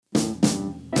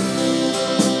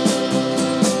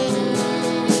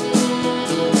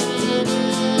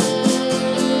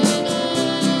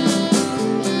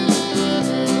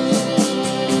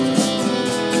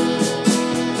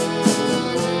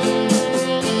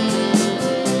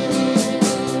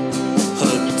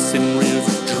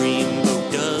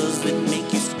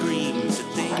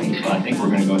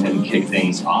kick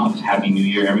things off. Happy New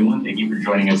Year, everyone. Thank you for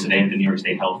joining us today at the New York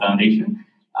State Health Foundation.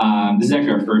 This is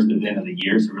actually our first event of the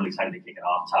year, so we're really excited to kick it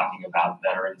off talking about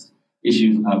veterans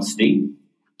issues upstate.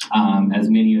 As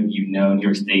many of you know, New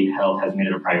York State Health has made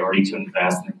it a priority to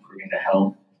invest in improving the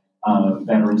health of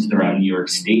veterans throughout New York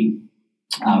State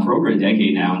for over a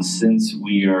decade now. And since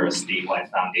we are a statewide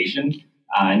foundation,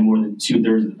 and more than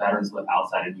 2/3 of the veterans live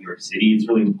outside of New York City, it's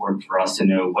really important for us to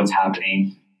know what's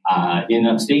happening in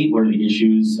upstate. What are the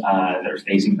issues that are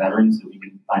facing veterans so we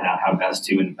can find out how best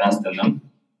to invest in them.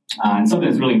 And something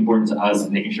that's really important to us is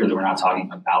making sure that we're not talking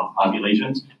about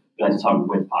populations, we like to talk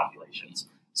with populations.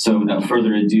 So without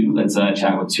further ado, let's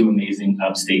chat with two amazing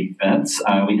upstate vets.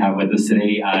 We have with us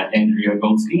today Andrea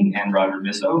Goldstein and Roger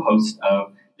Misso, hosts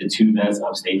of the Two Vets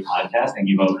Upstate podcast. Thank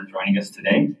you both for joining us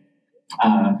today.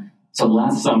 So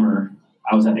last summer,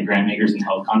 I was at the Grantmakers in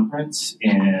Health Conference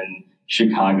in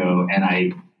Chicago, and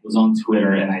I was on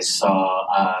Twitter and I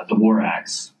saw the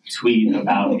Warax tweet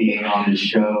about being on the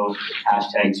show,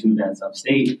 hashtag Two Vets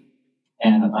Upstate.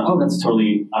 And I thought, oh, that's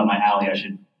totally up my alley. I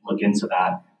should look into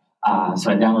that.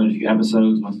 So I downloaded a few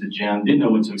episodes, went to the gym, didn't know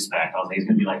what to expect. I was like, it's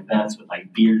going to be like vets with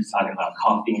like beards talking about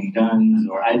coffee and guns,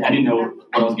 or I didn't know what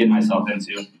I was getting myself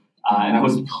into. And I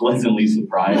was pleasantly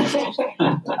surprised.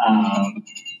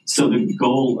 So the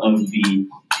goal of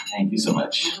thank you so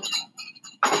much.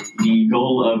 The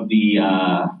goal of the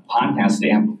podcast is to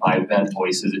amplify vet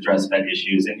voices, address vet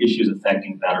issues, and issues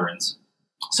affecting veterans.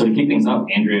 So to kick things off,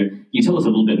 Andrea, can you tell us a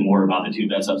little bit more about the Two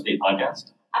Vets Upstate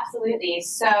podcast? Absolutely.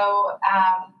 So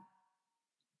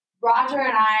Roger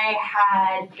and I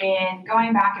had been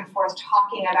going back and forth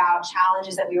talking about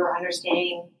challenges that we were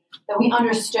understanding, that we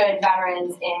understood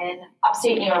veterans in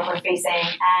upstate New York were facing.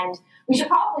 And we should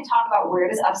probably talk about where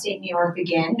does upstate New York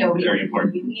begin. Nobody really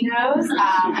knows.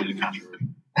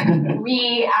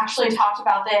 We actually talked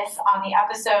about this on the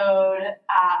episode,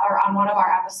 or on one of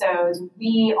our episodes.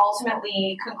 We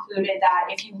ultimately concluded that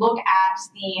if you look at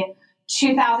the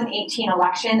 2018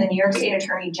 election, the New York State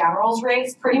Attorney General's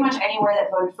race, pretty much anywhere that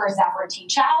voted for Zephyr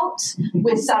Teachout,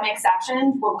 with some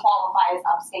exceptions, would qualify as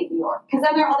upstate New York. Because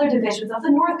then there are other divisions of the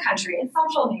North Country and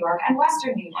Central New York and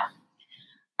Western New York.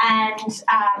 And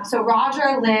so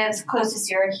Roger lives close to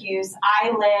Syracuse. I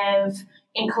live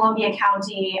in Columbia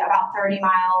County, about 30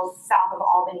 miles south of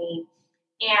Albany.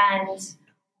 And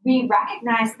we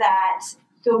recognized that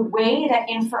the way that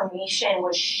information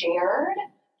was shared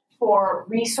for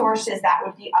resources that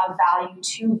would be of value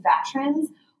to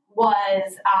veterans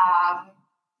was,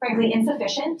 frankly,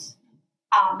 insufficient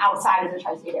outside of the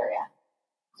tri-state area.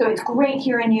 So it's great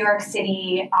here in New York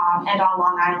City and on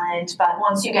Long Island, but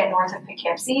once you get north of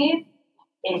Poughkeepsie,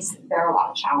 there are a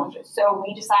lot of challenges. So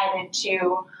we decided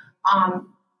to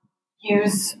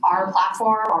use our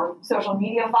platform, our social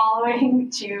media following,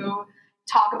 to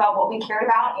talk about what we cared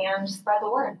about and spread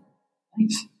the word.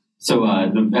 Thanks. So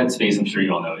the vet space, I'm sure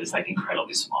you all know, is like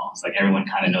incredibly small. It's like everyone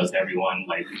kind of knows everyone,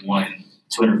 like one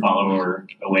Twitter follower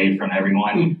away from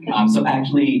everyone. So I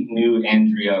actually knew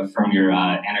Andrea from your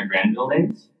Anna Granville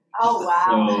days. Oh, wow.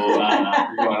 So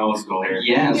you're going old school here.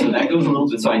 Yeah, so that goes a little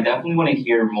bit. So I definitely want to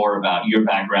hear more about your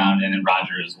background and then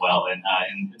Roger as well, and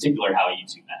in particular how you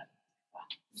two met.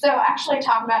 So actually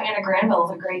talking about Anna Granville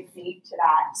is a great seed to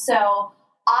that. So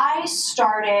I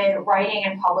started writing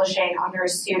and publishing under a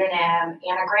pseudonym,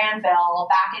 Anna Granville,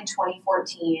 back in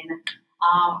 2014.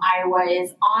 I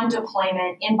was on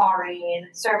deployment in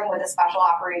Bahrain, serving with a special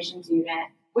operations unit,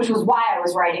 which was why I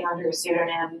was writing under a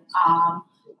pseudonym.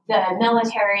 The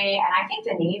military, and I think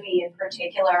the Navy in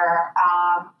particular,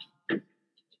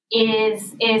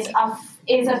 is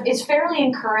fairly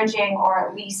encouraging, or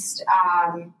at least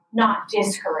not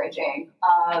discouraging,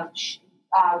 of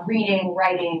reading,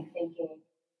 writing, thinking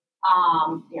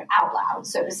out loud,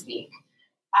 so to speak.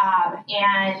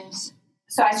 And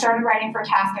so I started writing for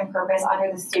Task and Purpose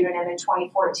under the pseudonym in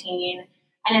 2014.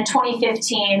 And in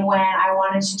 2015, when I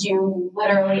wanted to do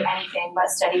literally anything but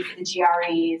study for the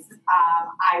GREs,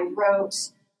 I wrote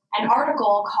an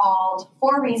article called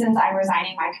 4 Reasons I'm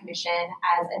Resigning My Commission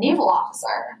as a Naval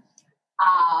Officer.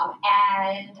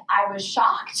 And I was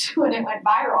shocked when it went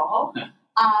viral.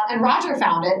 And Roger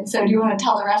found it. So do you want to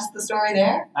tell the rest of the story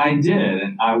there? I did.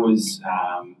 And I was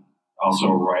also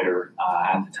a writer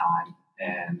at the time.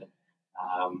 And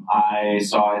I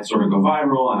saw it sort of go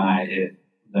viral, and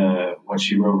what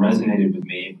she wrote resonated with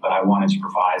me, but I wanted to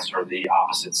provide sort of the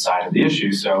opposite side of the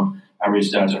issue. So I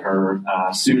reached out to her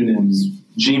pseudonym's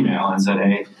Gmail and said,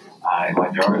 hey, I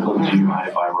like the article. Do you mind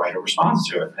if I write a response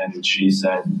to it? And she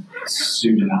said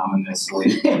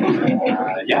pseudonymously,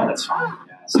 yeah, that's fine.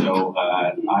 Yeah. So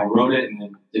I wrote it, and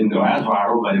it didn't go as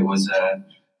viral, but it was a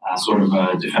sort of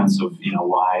a defense of,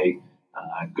 why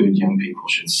good young people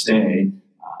should stay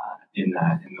in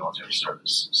military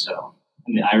service. So.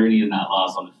 And the irony is not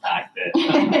lost on the fact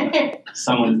that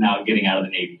someone is now getting out of the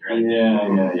Navy, right?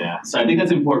 Yeah. So I think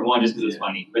that's important, one, just because it's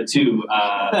funny, but two,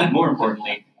 more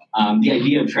importantly, the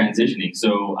idea of transitioning.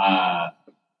 So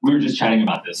we were just chatting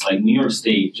about this, like New York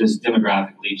State, just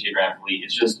demographically, geographically,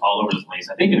 it's just all over the place,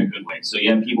 I think in a good way. So you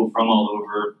have people from all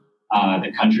over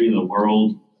the country, the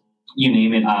world, you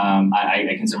name it. I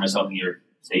consider myself a New York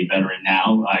State veteran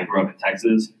now. I grew up in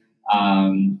Texas.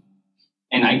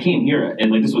 And I came here, and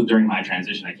like this was during my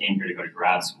transition, I came here to go to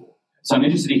grad school. So I'm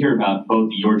interested to hear about both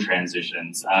your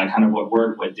transitions, kind of what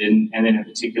worked, what didn't, and then in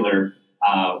particular,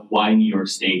 why New York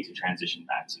State to transition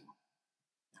back to.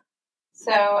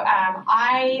 So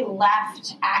I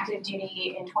left active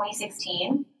duty in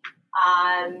 2016.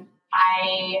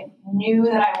 I knew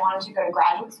that I wanted to go to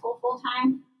graduate school full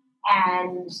time,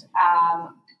 and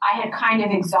I had kind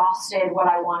of exhausted what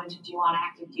I wanted to do on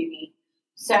active duty.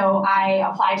 So I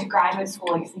applied to graduate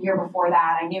school like the year before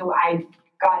that. I knew I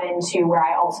got into where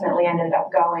I ultimately ended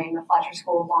up going, the Fletcher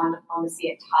School of Law and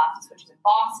Diplomacy at Tufts, which is in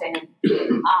Boston.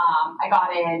 I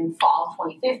got in fall of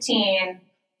 2015,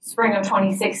 spring of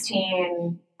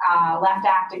 2016, left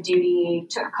active duty,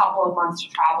 took a couple of months to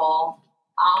travel,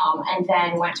 and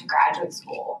then went to graduate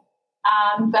school.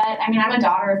 But I mean, I'm a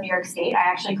daughter of New York State. I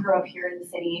actually grew up here in the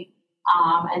city.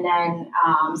 And then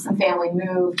some family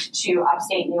moved to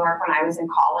upstate New York when I was in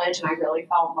college, and I really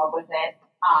fell in love with it.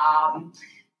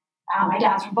 My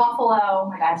dad's from Buffalo.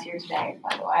 My dad's here today,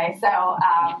 by the way. So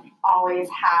always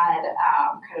had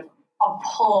kind of a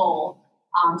pull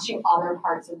to other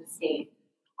parts of the state.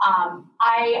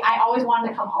 I always wanted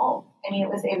to come home. I mean,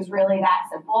 it was really that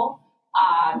simple.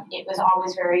 It was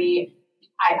always very.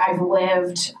 I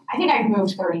think I've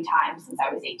moved 30 times since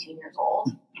I was 18 years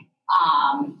old.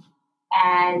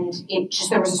 And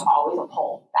there was just always a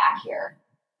pull back here.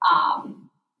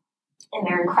 And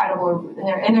they're incredible,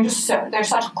 and they're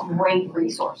such great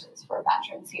resources for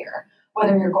veterans here.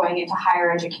 Whether you're going into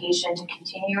higher education to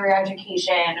continue your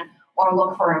education or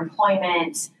look for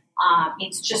employment,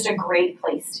 it's just a great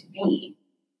place to be.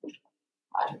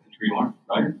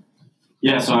 Roger?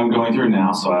 Yeah, so I'm going through it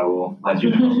now, so I will let you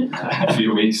know in a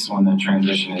few weeks when the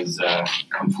transition is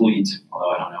complete, although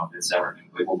I don't know if it's ever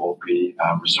complete. We'll be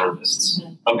reservists.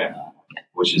 Okay.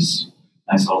 Which is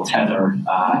a nice little tether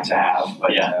to have.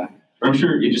 But yeah. I'm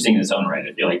sure interesting in its own right.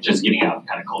 I feel like just getting out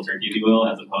kind of cold turkey, if you will,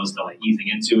 as opposed to like easing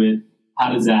into it.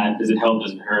 Does it help?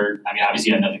 Does it hurt? I mean, obviously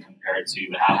you have nothing to compare it to,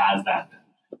 but how has that been?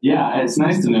 Yeah, it's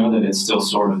nice to know that it's still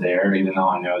sort of there, even though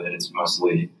I know that it's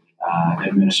mostly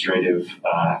administrative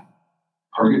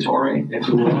purgatory, if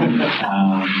you will.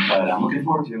 But I'm looking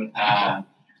forward to it. I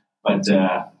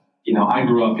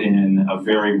grew up in a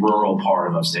very rural part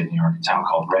of upstate New York, a town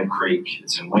called Red Creek.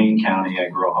 It's in Wayne County. I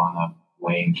grew up on the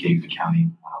Wayne-Cape County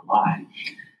line.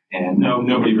 And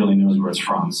nobody really knows where it's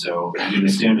from. So you do the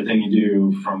standard thing you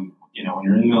do from, when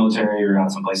you're in the military or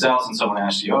out someplace else and someone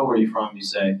asks you, oh, where are you from? You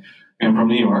say, I'm from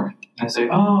New York. And I say,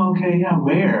 oh, okay, yeah,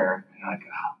 where? And you're like,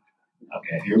 oh,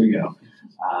 okay, here we go.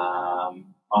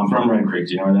 I'm from Red Creek.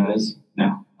 Do you know where that is?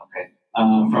 No. Okay.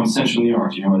 From Central New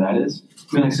York. Do you know where that is?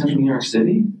 I mean, like Central New York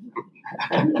City?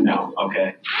 No.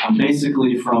 Okay. I'm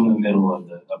basically from the middle of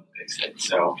the big state.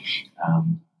 So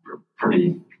we're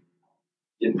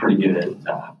getting pretty good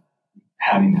at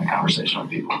having that conversation with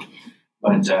people.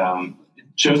 But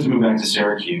chose to move back to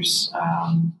Syracuse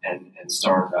and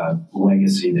start a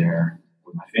legacy there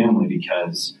with my family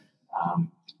because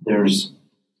there's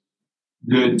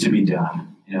good to be done.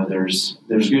 There's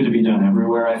good to be done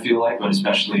everywhere, I feel like, but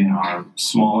especially in our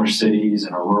smaller cities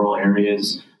and our rural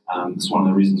areas. It's one of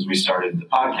the reasons we started the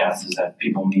podcast is that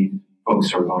people need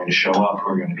folks who are going to show up, who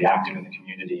are going to be active in the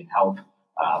community and help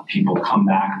people come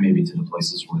back maybe to the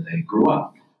places where they grew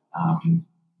up.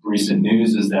 Recent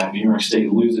news is that New York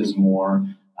State loses more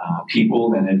people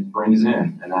than it brings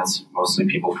in, and that's mostly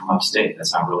people from upstate.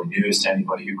 That's not really news to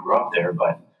anybody who grew up there,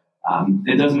 but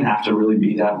it doesn't have to really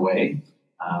be that way.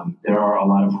 There are a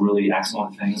lot of really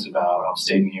excellent things about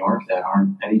upstate New York that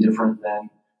aren't any different than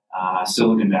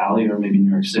Silicon Valley or maybe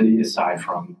New York City, aside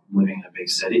from living in a big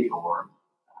city or,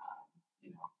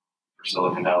 for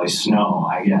Silicon Valley, snow,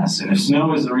 I guess. And if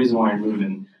snow is the reason why you're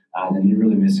moving, then you're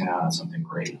really missing out on something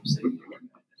great upstate New York.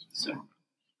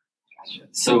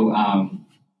 So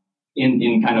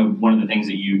in kind of one of the things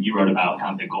that you wrote about,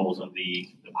 kind of the goals of the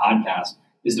podcast,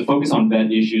 is to focus on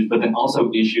vet issues, but then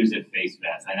also issues that face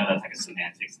vets. I know that's like a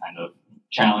semantics kind of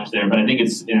challenge there, but I think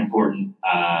it's an important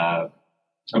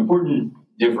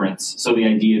difference. So the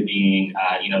idea being,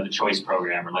 the choice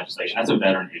program or legislation, that's a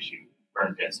veteran issue,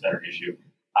 veteran issue.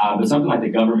 But something like the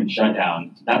government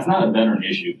shutdown, that's not a veteran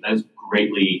issue. That's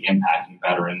greatly impacting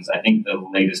veterans. I think the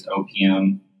latest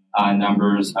OPM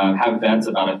numbers have vets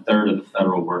about a third of the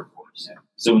federal workforce.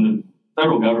 So when the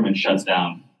federal government shuts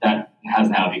down, that has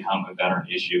now become a veteran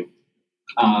issue.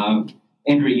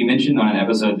 Andrea, you mentioned on an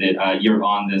episode that you're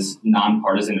on this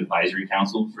nonpartisan advisory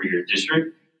council for your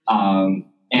district.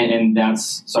 And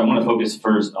that's, so I want to focus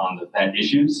first on the vet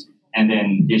issues and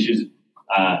then issues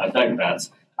affect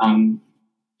vets.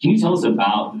 Can you tell us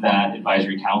about that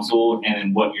advisory council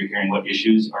and what you're hearing, what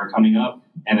issues are coming up,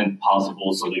 and then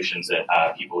possible solutions that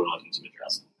people are looking to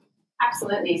address?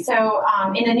 Absolutely. So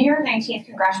in the New York 19th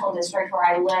Congressional District where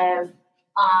I live,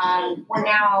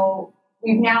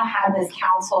 we've now had this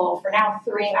council for now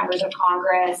 3 members of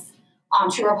Congress,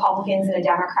 2 Republicans and a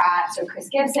Democrat. So Chris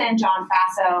Gibson, John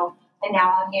Faso, and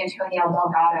now Antonio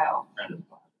Delgado.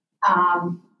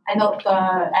 And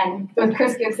both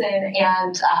Chris Gibson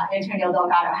and Antonio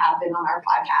Delgado have been on our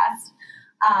podcast.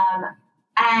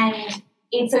 And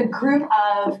it's a group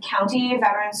of county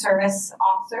veteran service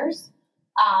officers,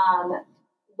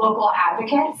 local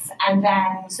advocates, and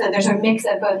then so there's a mix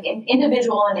of both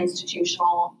individual and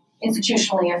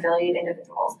institutionally affiliated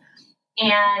individuals.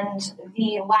 And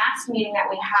the last meeting that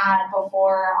we had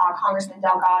before Congressman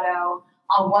Delgado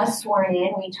was sworn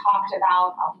in, we talked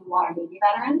about Blue Water Navy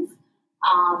veterans.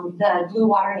 The Blue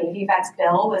Water Navy Vets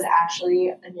bill was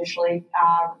actually initially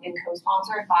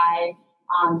co-sponsored by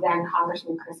then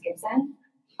Congressman Chris Gibson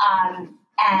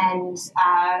and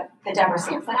the Deborah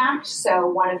Sampson Act. So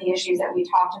one of the issues that we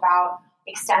talked about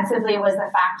extensively was the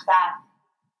fact that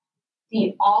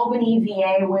the Albany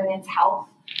VA Women's Health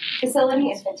Facility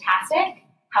is fantastic.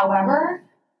 However,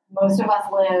 most of us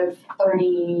live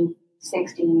 30,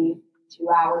 60, 2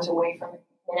 hours away from it,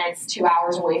 2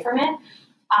 hours away from it.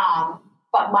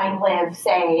 But might live,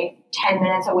 say, 10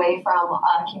 minutes away from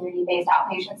a community-based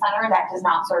outpatient center that does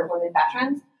not serve women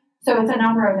veterans. So it's a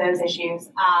number of those issues.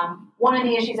 One of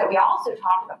the issues that we also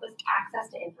talked about was access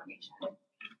to information.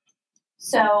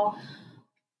 So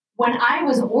when I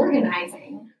was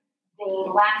organizing the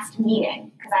last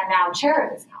meeting, because I'm now chair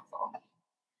of this council,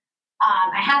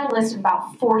 I had a list of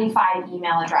about 45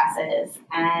 email addresses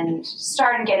and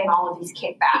started getting all of these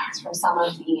kickbacks from some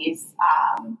of these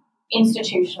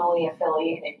institutionally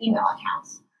affiliated email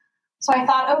accounts. So I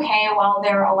thought, okay, well,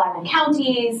 there are 11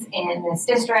 counties in this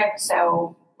district,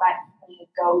 so let me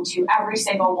go to every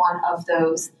single one of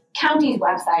those counties'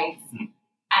 websites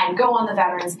and go on the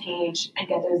veterans page and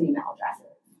get those email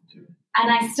addresses.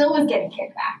 And I still was getting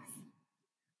kickbacks.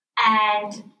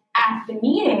 And at the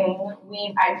meeting,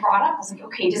 I brought up, I was like,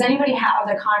 okay, does anybody have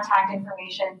the contact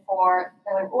information for,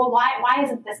 they're like, well, why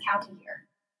isn't this county here?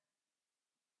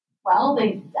 Well,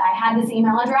 I had this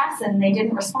email address and they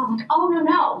didn't respond. Like, oh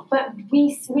no, but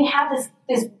we have this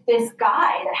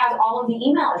guy that has all of the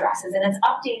email addresses and it's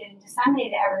updated and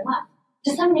disseminated every month.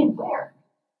 Disseminated where?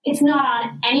 It's not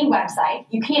on any website.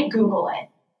 You can't Google it.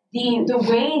 The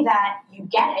way that you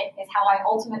get it is how I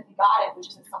ultimately got it, which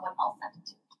is that someone else sent it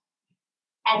to me.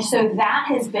 And so that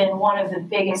has been one of the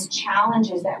biggest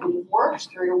challenges that we've worked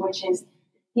through, which is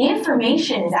the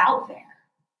information is out there,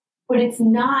 but it's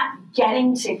not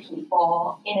getting to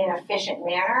people in an efficient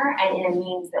manner and in a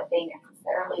means that they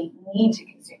necessarily need to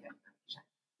consume information.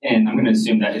 And I'm going to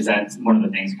assume that is that one of the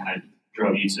things kind of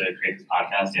drove you to create this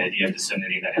podcast, the idea of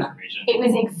disseminating that information? It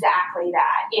was exactly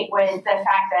that. It was the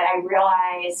fact that I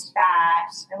realized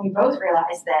that, and we both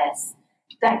realized this,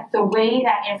 that the way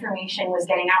that information was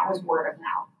getting out was word of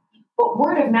mouth. But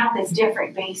word of mouth is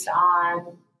different based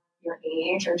on your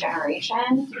age or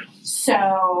generation.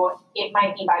 So it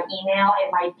might be by email, it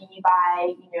might be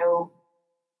by,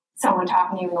 someone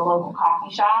talking to you in a local coffee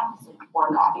shop,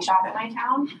 one coffee shop in my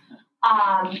town.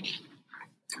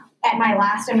 At my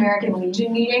last American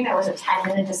Legion meeting, there was a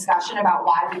 10-minute discussion about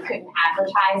why we couldn't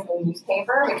advertise the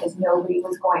newspaper because no one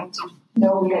was going to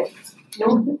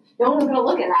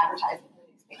look at an advertisement in the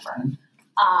newspaper.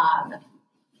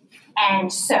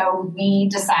 And so we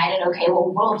decided, okay,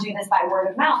 well, we'll do this by word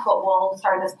of mouth, but we'll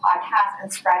start this podcast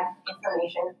and spread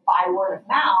information by word of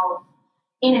mouth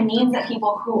in a means that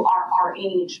people who are our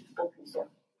age will consume.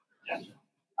 Gotcha.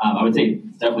 I would say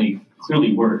it's definitely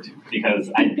clearly worked because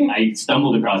I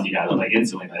stumbled across you guys. I was like,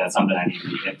 instantly, that's something I need to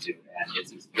get into, and it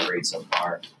seems to be great so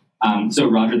far. So,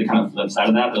 Roger, the kind of flip side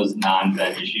of that, those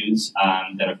non-vet issues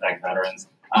that affect veterans,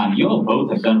 you all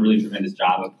both have done a really tremendous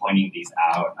job of pointing these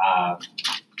out.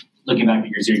 Looking back at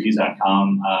your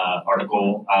Syracuse.com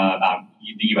article about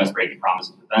the U.S. breaking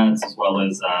promises to vets, as well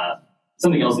as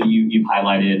something else that you've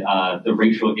highlighted, the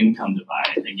racial income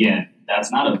divide. Again, that's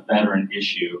not a veteran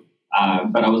issue,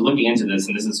 But I was looking into this,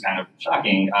 and this is kind of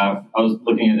shocking. I was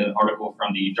looking at an article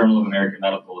from the Journal of American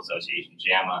Medical Association,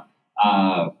 JAMA,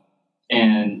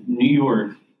 and New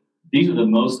York, these are the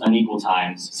most unequal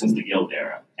times since the Guild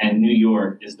era. And New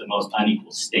York is the most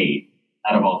unequal state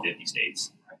out of all 50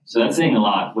 states. So that's saying a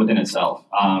lot within itself.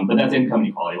 But that's income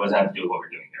inequality. What does that have to do with what we're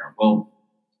doing here? Well,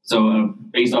 so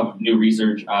based off new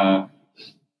research, I'm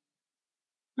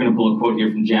going to pull a quote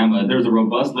here from JAMA. There's a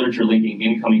robust literature linking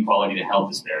income equality to health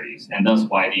disparities, and thus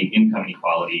widening income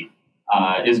inequality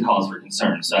is a cause for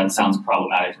concern. So that sounds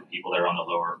problematic for people that are on the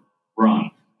lower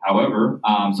rung. However,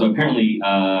 so apparently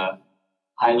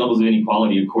high levels of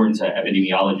inequality, according to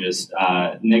epidemiologists,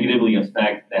 negatively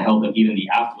affect the health of even the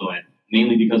affluent,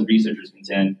 mainly because researchers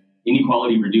contend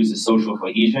inequality reduces social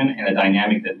cohesion and a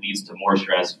dynamic that leads to more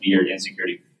stress, fear, and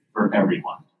insecurity for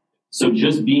everyone. So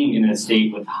just being in a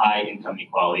state with high income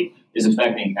inequality is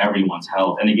affecting everyone's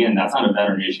health. And again, that's not a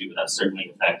veteran issue, but that's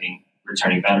certainly affecting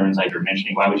returning veterans, like you're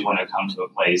mentioning. Why would you want to come to a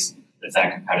place that's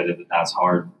that competitive, that's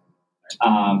hard?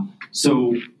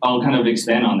 So I'll kind of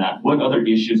expand on that. What other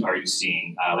issues are you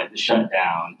seeing, like the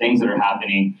shutdown, things that are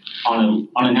happening on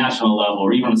a national level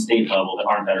or even on a state level that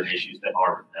aren't veteran issues that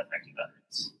are affecting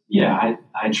veterans? Yeah,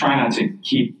 I try not to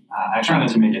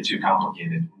make it too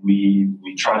complicated.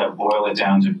 We try to boil it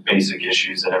down to basic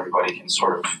issues that everybody can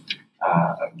sort of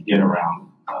get around,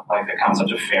 like the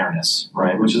concept of fairness,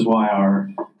 right? Which is why our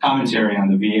commentary on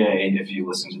the VA, if you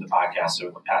listen to the podcast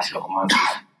over the past couple months,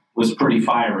 was pretty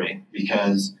fiery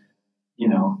because,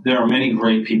 there are many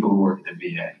great people who work at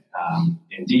the VA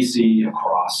in DC,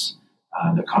 across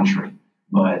the country.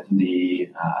 But the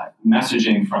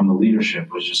messaging from the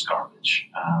leadership was just garbage.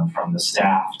 From the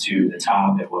staff to the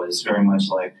top, it was very much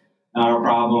like, not a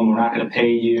problem, we're not going to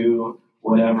pay you,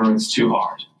 whatever, it's too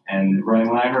hard. And right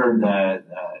when I heard that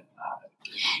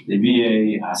the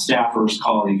VA staffers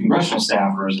call the congressional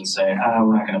staffers and say,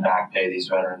 we're not going to back pay these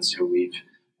veterans who we've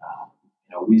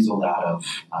weaseled out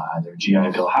of their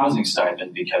GI Bill housing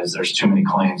stipend because there's too many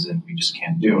claims and we just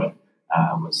can't do it,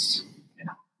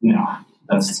 no.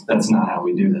 That's not how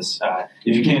we do this.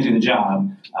 If you can't do the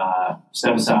job,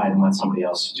 step aside and let somebody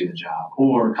else do the job.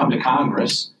 Or come to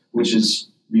Congress, which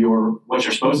is what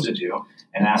you're supposed to do,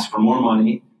 and ask for more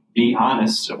money. Be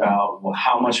honest about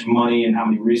how much money and how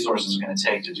many resources it's going to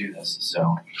take to do this.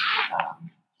 So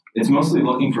it's mostly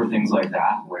looking for things like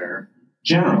that, where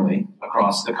generally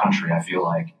across the country, I feel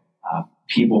like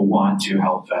people want to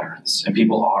help veterans, and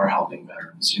people are helping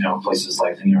veterans. Places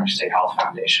like the New York State Health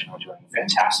Foundation are doing a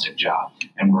fantastic job,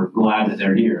 and we're glad that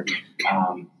they're here.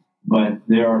 But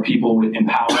there are people in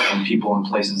power and people in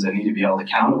places that need to be held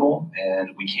accountable, and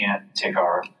we can't take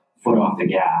our foot off the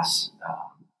gas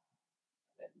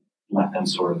and let them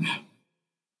sort of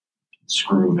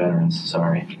screw veterans.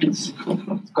 Sorry. It's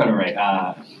quite all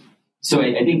right. So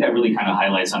I think that really kind of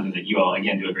highlights something that you all,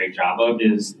 again, do a great job of,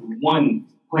 is one,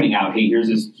 pointing out, hey, here's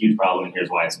this huge problem, and here's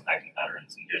why it's affecting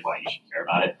veterans, and here's why you should care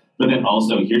about it. But then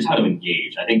also, here's how to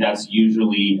engage. I think that's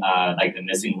usually like the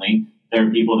missing link. There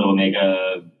are people that will make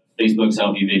a Facebook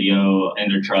selfie video in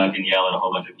their truck and yell at a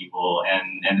whole bunch of people,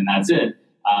 and then that's it.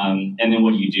 And then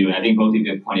what do you do? And I think both of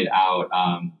you have pointed out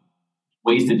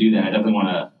ways to do that. I definitely want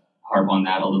to harp on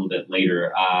that a little bit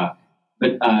later.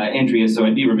 But Andrea, so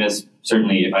I'd be remiss,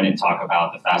 certainly, if I didn't talk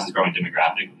about the fastest growing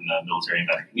demographic in the military and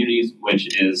veteran communities,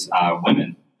 which is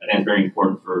women. I think it's very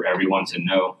important for everyone to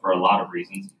know for a lot of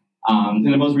reasons. And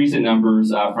the most recent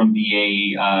numbers from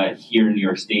VA here in New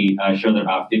York State show that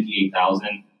about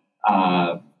 58,000,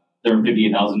 there are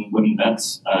 58,000 women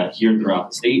vets here throughout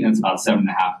the state, and it's about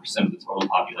 7.5% of the total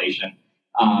population.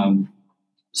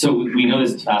 So we know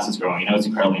this is the fastest growing. It's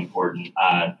incredibly important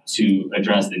to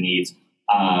address the needs.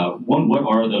 One, what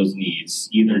are those needs?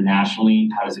 Either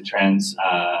nationally, how does it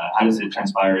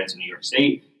transpire into New York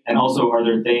State? And also, are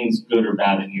there things good or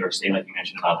bad in New York State, like you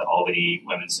mentioned about the Albany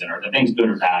Women's Center? Are there things good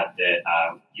or bad that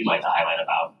you'd like to highlight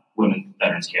about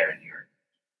veterans care in New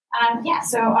York?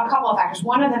 So a couple of factors.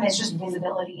 One of them is just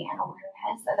visibility and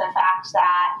awareness, and the fact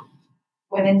that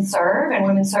women serve in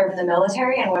the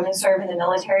military, and women serve in the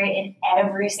military in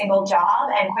every single job.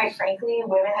 And quite frankly,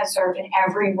 women have served in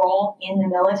every role in the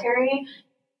military.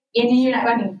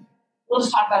 We'll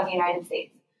just talk about the United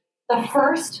States. The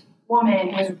first woman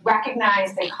who was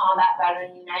recognized a combat veteran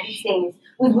in the United States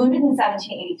was wounded in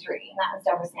 1783, and that was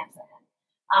Deborah Sampson.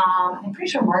 I'm pretty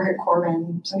sure Margaret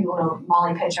Corbin, some people know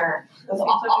Molly Pitcher, was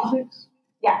also.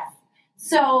 Yes.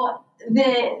 So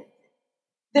there's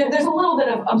a little bit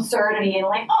of absurdity in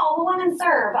the women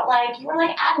serve, but you were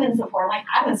admin support.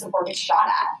 Admin support gets shot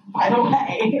at, by the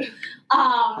way.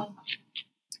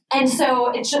 And so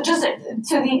it's just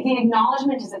the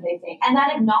acknowledgement is a big thing. And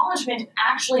that acknowledgement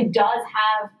actually does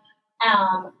have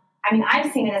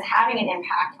I've seen it as having an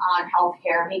impact on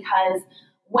healthcare because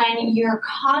when you're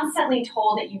constantly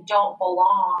told that you don't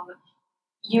belong,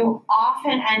 you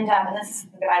often end up, and this is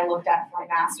something that I looked at for my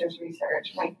master's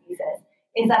research, my thesis,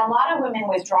 is that a lot of women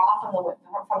withdraw from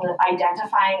the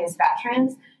identifying as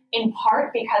veterans, in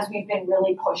part because we've been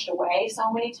really pushed away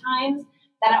so many times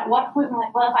that at what point we're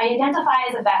like, well, if I identify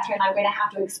as a veteran, I'm going to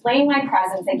have to explain my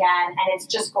presence again, and it's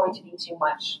just going to be too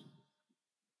much.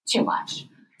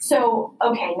 So,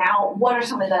 okay, now what are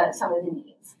some of the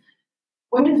needs?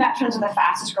 Women veterans are the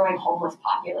fastest growing homeless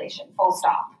population, full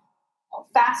stop.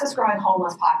 Fastest growing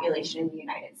homeless population in the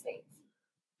United States.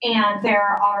 And there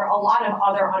are a lot of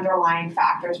other underlying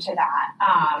factors to that.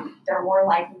 They're more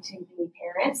likely to be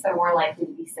parents. They're more likely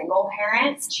to be single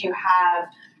parents, to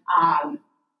have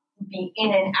be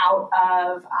in and out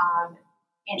of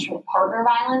intimate partner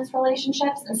violence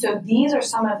relationships. And so these are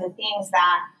some of the things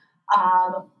that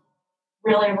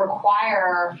really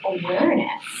require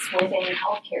awareness within the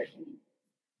healthcare community.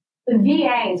 The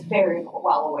VA is very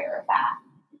well aware of that.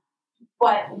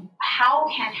 But how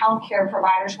can healthcare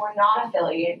providers who are not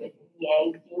affiliated with the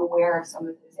VA be aware of some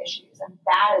of those issues? And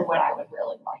that is what I would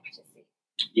really like to see.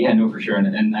 Yeah, no, for sure.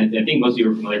 And I think most of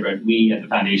you are familiar, but we at the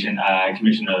foundation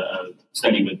commissioned a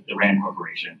study with the RAND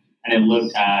Corporation. And it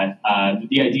looked at,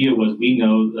 the idea was we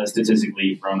know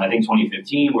statistically from, I think,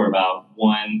 2015, we're about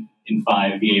 1 in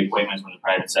 5 VA appointments from the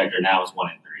private sector. Now it's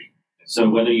 1 in 3. So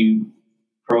whether you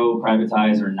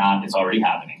pro-privatize or not, it's already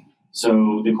happening.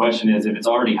 So the question is, if it's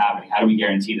already happening, how do we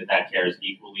guarantee that care is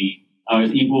equal,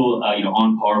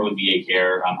 on par with VA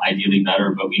care, ideally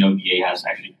better, but we know VA has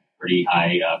actually pretty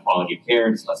high quality of care.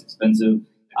 It's less expensive.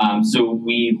 So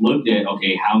we looked at,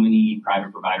 okay, how many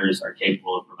private providers are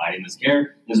capable of providing this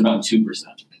care? There's about 2%.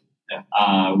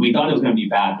 Yeah. We thought it was going to be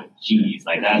bad, but geez,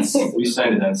 that's... We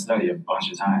cited that study a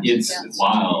bunch of times. It's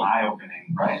wild.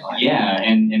 Eye-opening, right?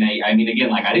 And I mean,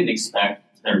 again, I didn't expect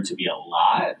there to be a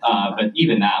lot, but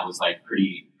even that was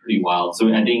pretty wild.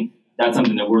 So I think that's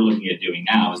something that we're looking at doing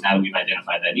now. Is now that we've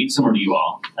identified that need, similar to you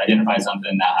all, identify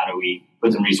something. Now, how do we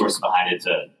put some resources behind it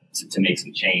to make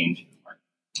some change?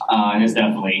 And it's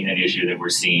definitely an issue that we're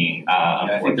seeing.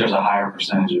 I think there's a higher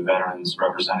percentage of veterans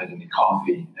represented in the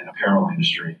coffee and apparel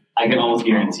industry. I can almost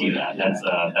guarantee that.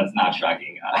 That's not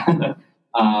shocking.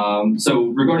 So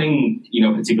regarding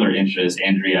particular interests,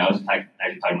 Andrea, I was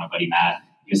actually talking to my buddy Matt.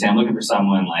 He was saying, I'm looking for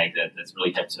someone that's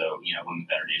really hip to women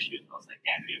veteran issues. I was like,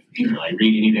 Andrea, for sure.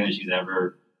 Read anything that she's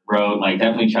ever wrote.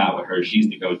 Definitely chat with her. She's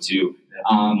the go-to.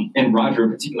 And Roger, a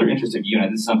particular interest of you,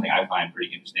 and this is something I find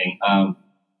pretty interesting.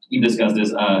 You've discussed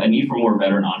this, a need for more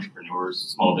veteran entrepreneurs,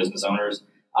 small business owners,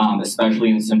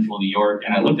 especially in central New York.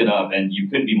 And I looked it up, and you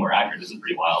couldn't be more accurate. This is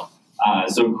pretty wild.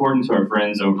 So according to our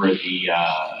friends over at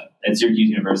at Syracuse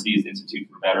University's Institute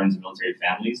for Veterans and Military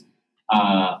Families,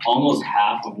 almost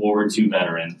half of World War II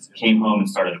veterans came home and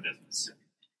started a business.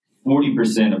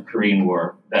 40% of Korean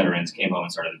War veterans came home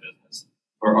and started a business.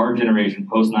 For our generation,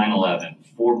 post 9/11,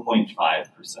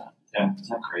 4.5%. Yeah, isn't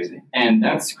that crazy? And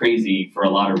that's crazy for a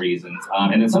lot of reasons.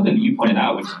 And it's something that you pointed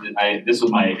out, which this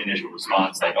was my initial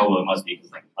response, it must be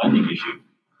because a funding issue.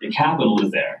 The capital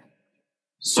is there.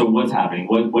 So what's happening?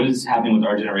 What is happening with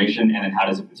our generation, and then how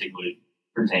does it particularly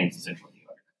pertain to Central New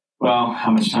York? Well,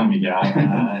 how much time you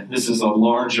got? This is a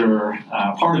larger,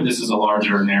 part of this is a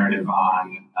larger narrative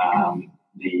on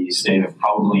the state of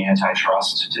probably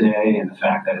antitrust today, and the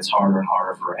fact that it's harder and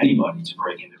harder for anybody to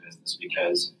break into business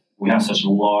because we have such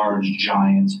large,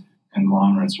 giant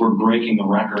conglomerates. We're breaking the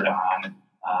record on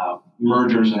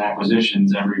mergers and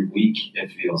acquisitions every week,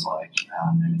 it feels like,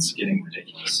 and it's getting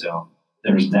ridiculous. So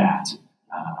there's that.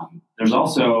 There's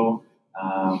also,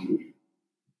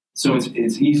 so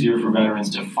it's easier for veterans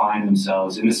to find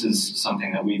themselves, and this is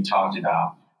something that we've talked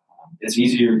about. It's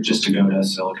easier just to go to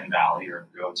Silicon Valley or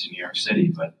go to New York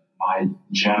City, but my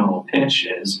general pitch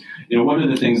is, what are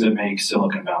the things that make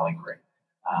Silicon Valley great?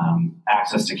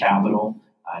 Access to capital,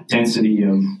 density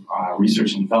of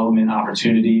research and development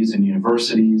opportunities in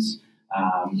universities,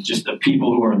 just the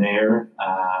people who are there,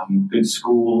 good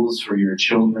schools for your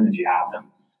children if you have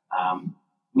them.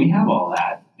 We have all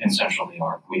that in Central New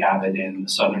York. We have it in the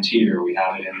Southern Tier. We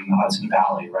have it in the Hudson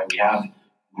Valley, right? We have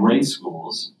great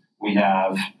schools. We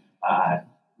have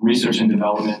research and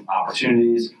development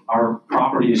opportunities. Our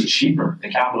property is cheaper. The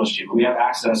capital is cheaper. We have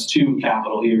access to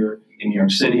capital here in New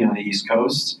York City on the East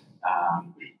Coast.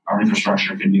 Our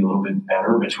infrastructure could be a little bit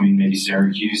better between maybe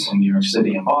Syracuse and New York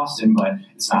City and Boston, but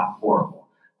it's not horrible.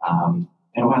 And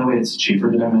by the way, it's cheaper,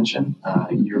 did I mention?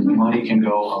 Your money can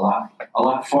go a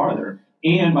lot farther.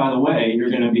 And by the way,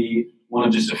 you're going to be one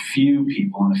of just a few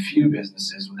people and a few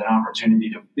businesses with an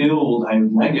opportunity to build a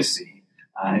legacy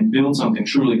and build something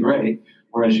truly great.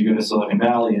 Whereas you go to Silicon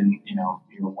Valley and,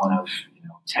 you're one of,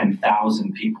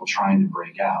 10,000 people trying to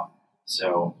break out.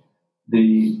 So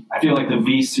I feel like the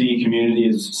VC community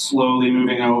is slowly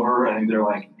moving over. I think they're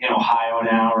like in Ohio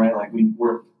now, right? Like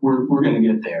we're going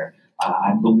to get there.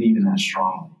 I believe in that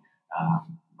strongly.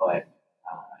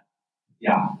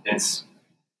 It's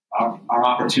our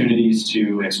opportunities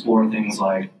to explore things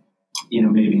like,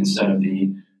 maybe instead of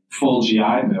the full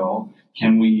GI Bill,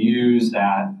 can we use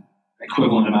that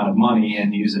equivalent amount of money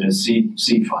and use it as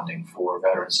seed funding for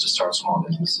veterans to start small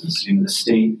businesses? The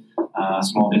state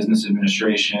Small Business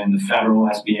Administration, the federal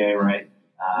SBA, right,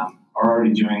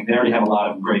 they already have a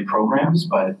lot of great programs,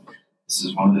 but this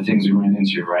is one of the things we ran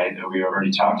into, right, that we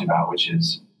already talked about, which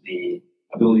is the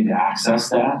ability to access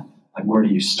that. Like, where do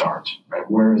you start, right?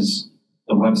 Whereas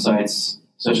the websites,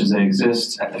 such as they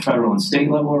exist at the federal and state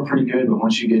level, are pretty good, but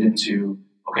once you get into,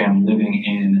 okay, I'm living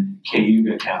in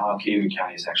Cayuga County. Cayuga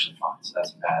County is actually fine, so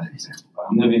that's a bad example. But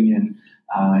I'm living in,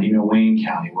 Wayne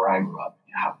County, where I grew up.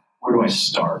 Where do I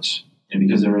start? And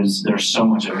because there's so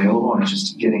much available, and it's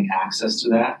just getting access to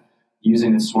that,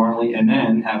 using it smartly, and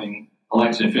then having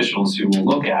elected officials who will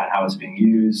look at how it's being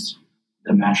used,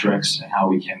 the metrics, and how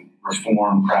we can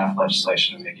reform craft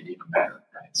legislation to make it even better.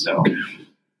 Right? So,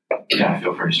 I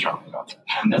feel pretty strongly about that.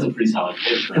 That's a pretty solid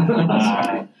pitch.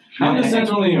 I'm in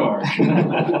Central New York.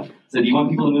 So do you want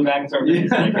people to move back and start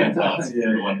business? I can't tell. It's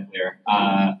clear.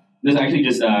 This actually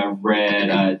just read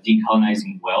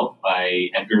Decolonizing Wealth by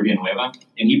Edgar Villanueva,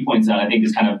 and he points out, I think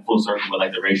it's kind of full circle with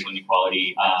like the racial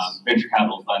inequality, venture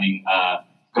capital funding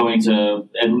going to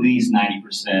at least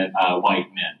 90% white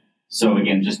men. So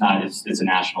again, just not, it's a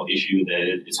national issue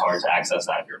that it's hard to access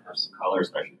that if you're a person of color,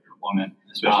 especially if you're a woman.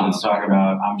 Especially let's talk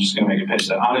about, I'm just going to make a pitch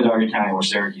that Onondaga County, where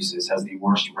Syracuse is, has the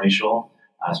worst racial,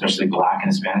 especially Black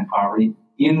and Hispanic poverty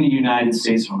in the United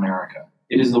States of America.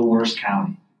 It is the worst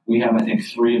county. We have, I think,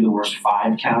 3 of the worst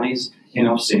 5 counties in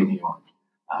upstate New York.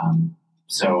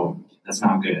 So that's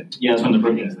not good. Yeah, that's from the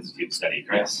Brookings Institute study,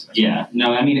 correct? Yes. Yeah.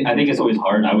 No, I mean, I think it's always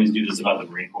hard. I always do this about the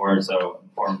Marine Corps, so I'm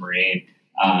a former Marine,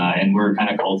 and we're kind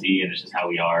of culty, and it's just how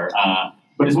we are.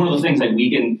 But it's one of those things that we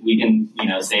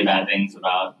can say bad things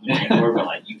about the Marine Corps, but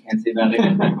like you can't say bad things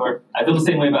about the Marine Corps. I feel the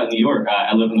same way about New York.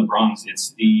 I live in the Bronx.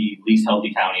 It's the least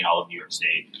healthy county in all of New York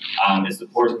State. It's the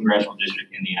poorest congressional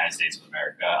district in the United States of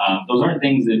America. Those aren't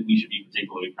things that we should be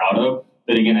particularly proud of.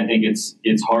 But again, I think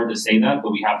it's hard to say that,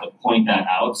 but we have to point that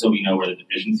out so we know where the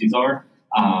deficiencies are.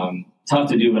 Tough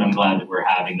to do, but I'm glad that we're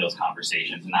having those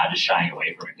conversations and not just shying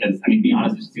away from it. Because, I mean, to be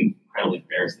honest, it's incredibly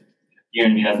embarrassing. You know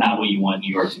what I mean? That's not what you want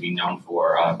New York to be known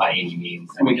for by any means.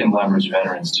 And we can leverage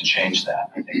veterans to change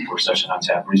that. I think we're such an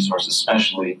untapped resource,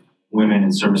 especially women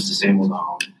and service-disabled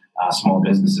owned small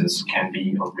businesses can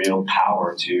be a real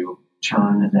power to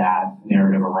turn that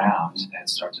narrative around and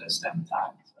start to stem the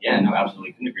tide. Yeah, no,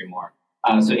 absolutely. Couldn't agree more.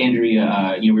 So,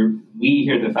 Andrea, we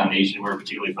here at the foundation, we're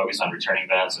particularly focused on returning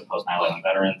vets, so post 9/11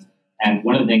 veterans. And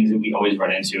one of the things that we always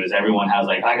run into is everyone has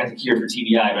like, I got the cure for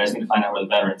TBI, but I just need to find out where the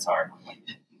veterans are.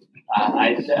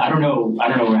 I don't know how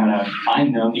to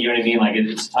find them. You know what I mean? Like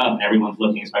it's tough, and everyone's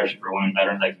looking, especially for women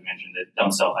veterans, like you mentioned, that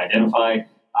don't self-identify.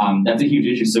 That's a huge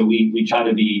issue. So we try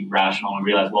to be rational and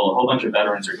realize, well, a whole bunch of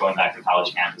veterans are going back to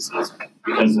college campuses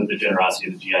because of the generosity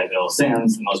of the GI Bill,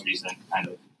 sans the most recent kind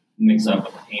of mix-up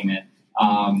of the payment.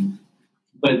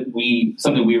 But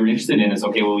something we were interested in is,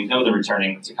 okay, well, we know they're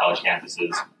returning to college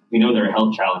campuses. We know there are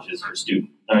health challenges for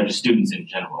students in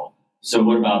general. So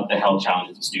what about the health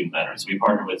challenges of student veterans? We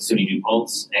partnered with SUNY New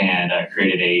Paltz and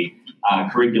created a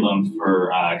curriculum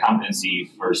for competency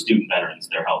for student veterans,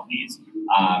 their health needs.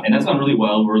 And that's gone really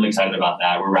well. We're really excited about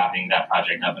that. We're wrapping that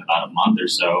project up in about a month or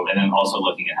so, and then also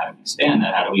looking at how to expand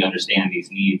that. How do we understand these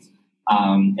needs?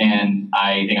 And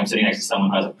I think I'm sitting next to someone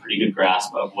who has a pretty good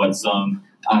grasp of what some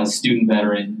student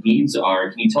veteran needs are.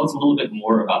 Can you tell us a little bit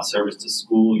more about service to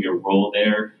school, your role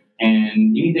there,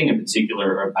 and anything in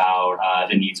particular about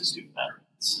the needs of student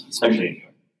veterans, especially in New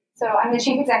York? So I'm the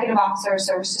Chief Executive Officer of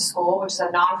Service to School, which is a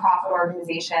nonprofit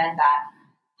organization that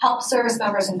helps service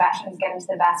members and veterans get into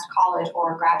the best college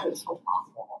or graduate school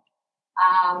possible.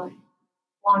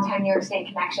 Longtime New York State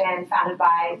connection, founded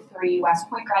by 3 West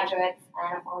Point graduates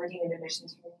and a former dean of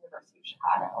admissions from the University of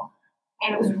Chicago.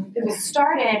 And it was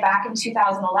started back in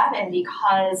 2011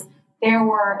 because there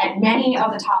were, at many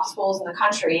of the top schools in the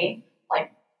country,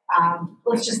 like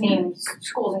let's just name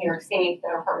schools in New York State that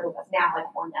are partnered with us now, like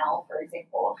Cornell, for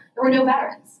example, there were no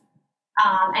veterans.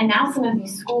 And now some of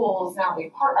these schools, now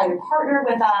they've either partnered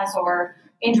with us or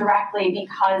indirectly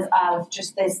because of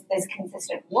just this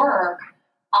consistent work,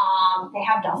 they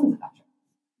have dozens of veterans.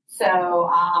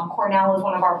 So Cornell is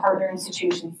one of our partner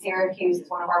institutions. Syracuse is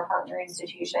one of our partner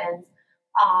institutions.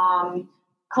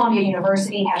 Columbia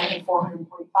University has, I think,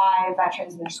 445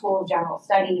 veterans in their School of General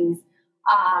Studies.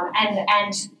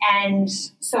 And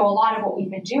so a lot of what we've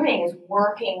been doing is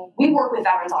we work with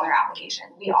veterans on their application.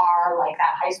 We are like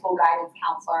that high school guidance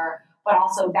counselor, but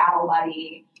also battle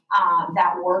buddy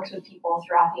that works with people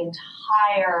throughout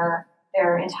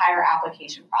their entire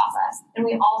application process. And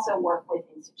we also work with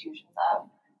institutions of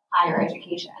higher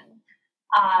education.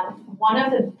 One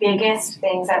of the biggest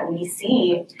things that we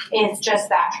see is just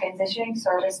that transitioning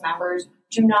service members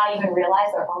do not even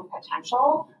realize their own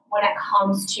potential when it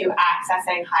comes to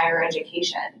accessing higher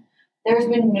education. There's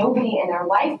been nobody in their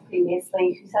life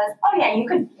previously who says, "Oh yeah, you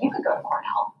could go to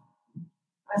Cornell."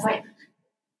 I was like,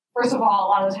 first of all, a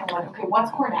lot of the time I'm like, "Okay,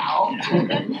 what's Cornell?"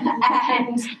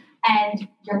 and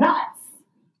you're nuts.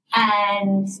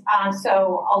 And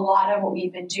so a lot of what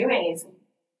we've been doing is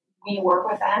we work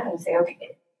with them and say,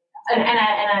 okay,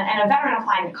 and a veteran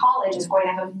applying to college is going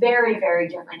to have a very, very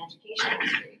different education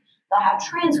history. They'll have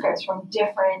transcripts from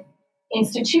different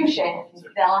institutions.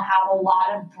 They'll have a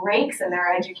lot of breaks in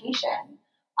their education.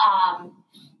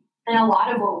 And a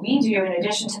lot of what we do in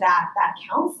addition to that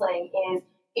counseling is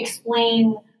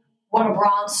explain what a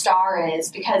Bronze Star is,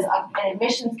 because an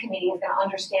admissions committee is going to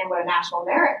understand what a National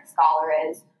Merit Scholar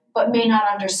is, but may not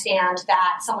understand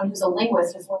that someone who's a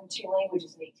linguist has learned 2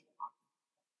 languages in 18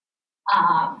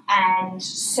 months. And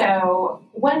so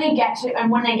when they get to the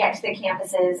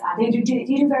campuses, they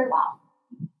do very well.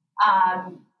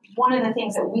 One of the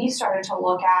things that we started to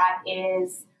look at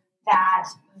is that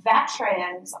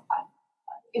veterans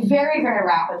very, very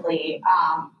rapidly,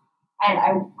 and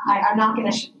I'm not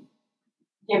going to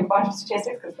give a bunch of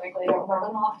statistics because frankly I don't remember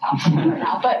them off the top of my head right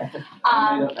now,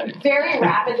 but very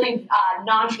rapidly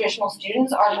non-traditional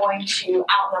students are going to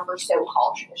outnumber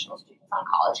so-called traditional students on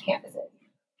college campuses.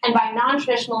 And by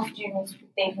non-traditional students,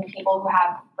 they mean people who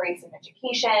have breaks in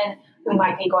education, who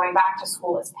might be going back to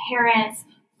school as parents,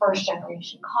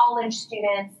 first-generation college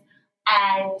students,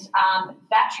 and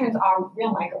veterans are a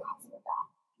real microcosm of that.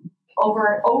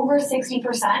 Over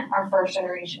 60% are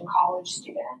first-generation college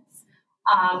students.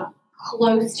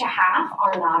 Close to half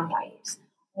are non-white.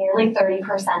 Nearly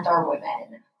 30% are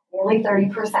women. Nearly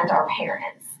 30% are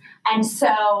parents. And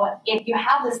so if you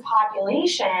have this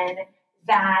population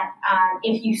that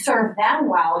if you serve them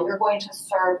well, you're going to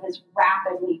serve this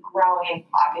rapidly growing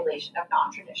population of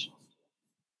non-traditional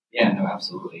students. Yeah, no,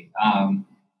 absolutely.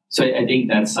 So I think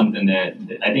that's something that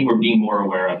I think we're being more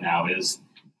aware of now is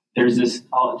there's just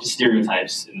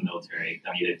stereotypes in the military.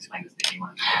 Don't need to explain this to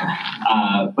anyone.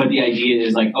 But the idea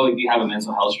is like, oh, if you have a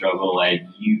mental health struggle, like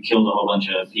you killed a whole bunch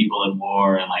of people in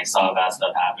war and like saw bad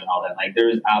stuff happen, all that. Like there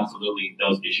is absolutely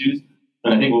those issues.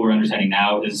 But I think what we're understanding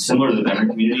now is similar to the veteran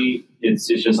community. It's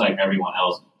just like everyone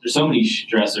else. There's so many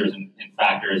stressors and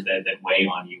factors that weigh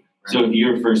on you. Right. So if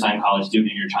you're a first-time college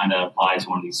student and you're trying to apply to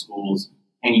one of these schools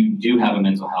and you do have a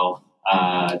mental health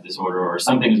disorder or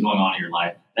something is going on in your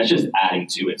life, that's just adding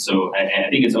to it. So I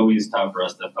think it's always tough for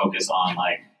us to focus on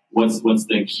like what's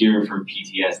the cure for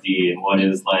PTSD and what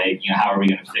is like, how are we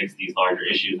going to fix these larger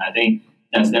issues? And I think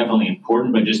that's definitely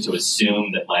important, but just to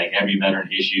assume that like every veteran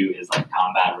issue is like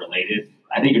combat related,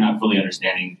 I think you're not fully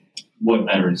understanding what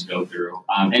veterans go through.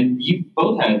 And you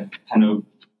both had kind of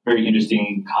very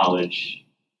interesting college,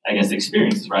 I guess,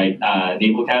 experiences, right?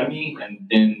 Naval Academy, and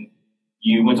then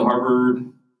you went to Harvard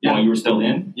while you were still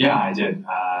in? Yeah, I did.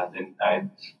 Then I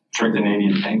tricked the Navy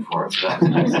into paying for it. So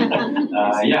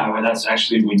well, that's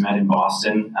actually, we met in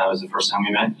Boston. That was the first time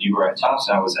we met. You were at Tufts.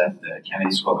 I was at the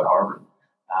Kennedy School at Harvard.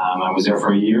 I was there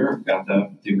for a year, got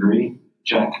the degree,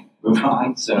 check, moved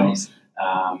on. So, nice.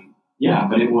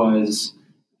 But it was,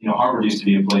 Harvard used to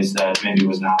be a place that maybe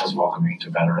was not as welcoming to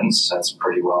veterans. That's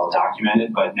pretty well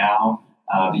documented. But now,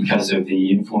 because of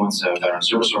the influence of veteran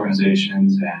service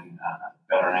organizations and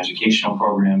veteran educational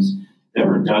programs, there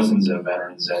were dozens of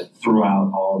veterans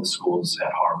throughout all the schools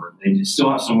at Harvard. They still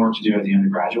have some work to do at the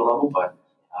undergraduate level, but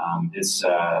it's...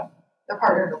 They're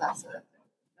harder to mess with.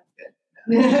 That's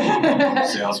good.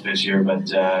 Sales pitch here, but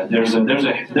there's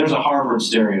a Harvard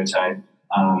stereotype.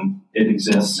 It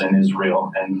exists and is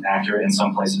real and accurate in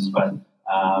some places, but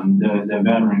the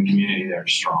veteran community there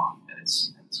is strong, and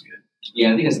it's good.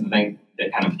 Yeah, I think that's the thing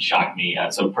that kind of shocked me.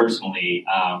 So personally,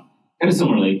 kind of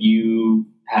similarly, you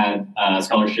had a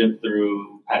scholarship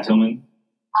through Pat Tillman?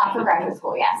 For graduate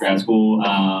school, yes. Grad school,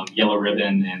 Yellow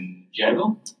Ribbon in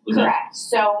Jacksonville? Correct.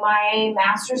 So my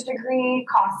master's degree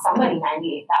cost somebody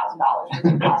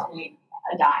 $98,000. It cost me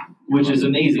a dime. Which is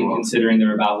amazing considering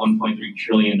there are about $1.3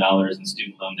 trillion in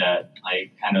student loan debt,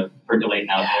 like kind of percolating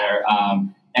out there.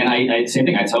 And I same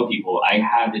thing I tell people, I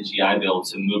had the GI Bill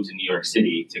to move to New York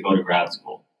City to go to grad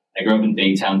school. I grew up in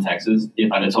Baytown, Texas.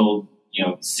 If I'd have told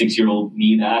 6-year-old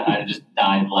me that, I'd just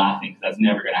died laughing because that's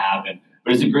never going to happen.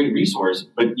 But it's a great resource.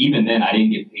 But even then, I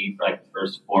didn't get paid for like the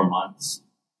first 4 months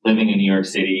living in New York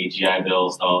City, GI Bill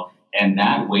stuff, and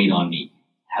that weighed on me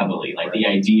heavily. Like the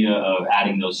idea of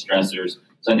adding those stressors.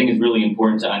 So I think it's really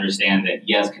important to understand that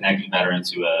yes, connecting veterans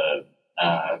to a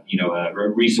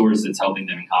resource that's helping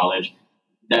them in college,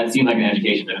 that seemed like an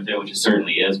education benefit, which it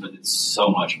certainly is, but it's so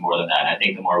much more than that. And I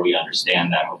think the more we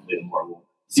understand that, hopefully the more we'll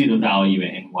see the value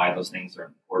in why those things are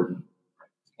important.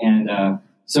 And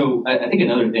so I think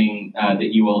another thing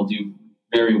that you all do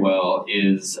very well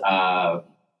is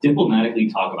diplomatically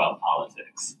talk about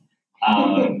politics.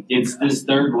 It's this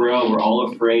third rail. We're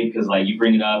all afraid because like you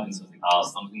bring it up and something,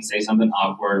 someone's going to say something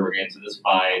awkward. We're getting into this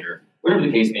fight or whatever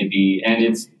the case may be. And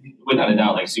it's without a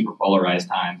doubt like super polarized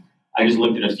time. I just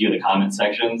looked at a few of the comment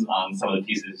sections on some of the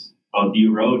pieces both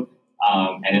you wrote.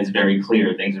 And it's very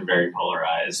clear things are very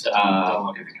polarized. Don't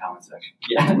look at the comment section.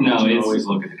 Yeah, no, you it's always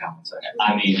look at the comment section.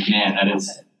 I mean, man, that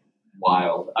is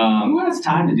wild. Who has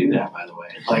time to do that, by the way?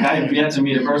 Like, I've yet to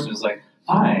meet a person who's like,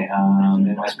 hi,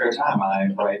 in my spare time, I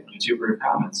write vituperative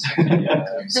comments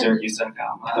at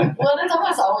Syracuse.com. Well, it's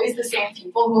almost always the same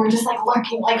people who are just like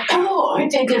lurking, like, oh,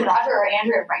 did Roger or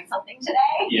Andrea write something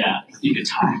today? Yeah, You get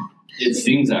time. it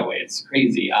seems that way. It's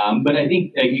crazy. But I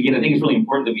think, again, I think it's really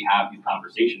important that we have these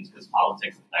conversations because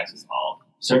politics affects us all.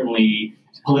 Certainly,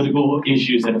 political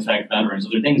issues that affect veterans.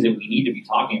 Those are things that we need to be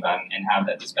talking about and have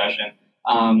that discussion.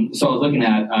 So I was looking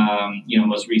at,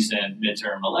 most recent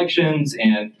midterm elections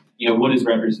and, what is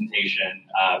representation,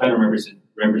 veteran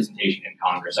representation in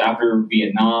Congress. After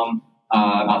Vietnam,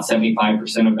 about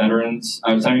 75% of veterans,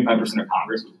 75% of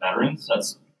Congress was veterans.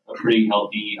 That's a pretty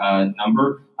healthy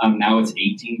number. Now it's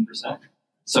 18%.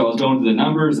 So I was going through the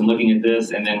numbers and looking at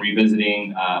this and then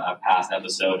revisiting a past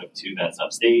episode of Two Vets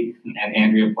Upstate. And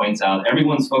Andrea points out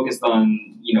everyone's focused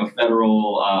on,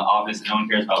 federal office and no one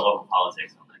cares about local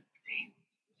politics. I'm like,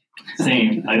 dang.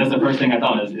 Same. Like, that's the first thing I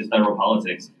thought is federal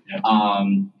politics. Yeah.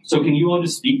 So can you all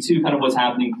just speak to kind of what's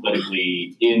happening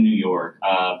politically in New York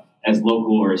as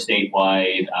local or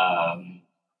statewide?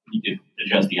 You could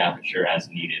adjust the aperture as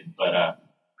needed, but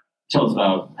tell us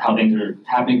about how things are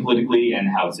happening politically and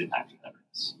how it's impacting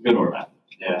veterans, good or bad.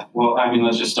 Yeah, well, I mean,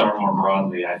 let's just start more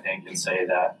broadly, I think, and say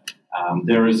that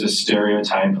there is a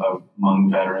stereotype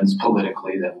among veterans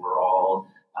politically that we're all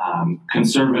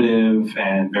conservative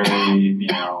and very,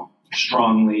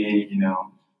 strongly,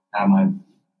 have my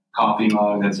coffee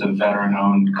mug that's a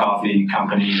veteran-owned coffee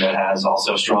company that has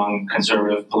also strong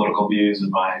conservative political views with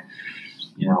my,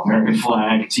 American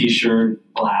flag T-shirt,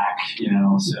 black,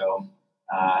 so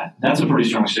that's a pretty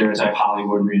strong stereotype.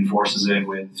 Hollywood reinforces it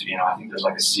with, I think there's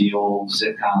like a SEAL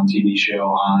sitcom TV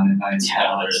show on at night.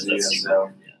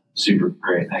 Yeah, super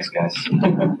great. Thanks, guys.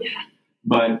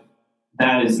 But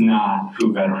that is not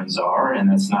who veterans are, and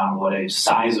that's not what a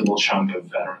sizable chunk of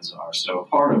veterans are. So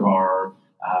part of our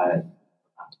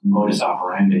modus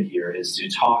operandi here is to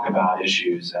talk about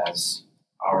issues as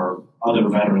our other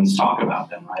veterans talk about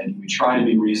them, right? We try to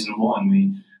be reasonable, and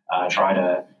we try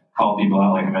to call people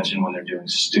out, like I mentioned, when they're doing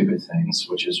stupid things,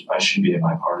 which should be a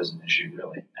bipartisan issue,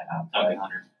 really.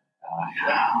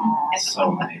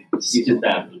 So many. You did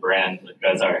that for the brand.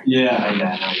 That's all right. Yeah,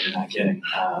 no, you're not kidding.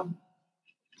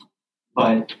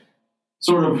 But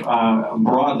sort of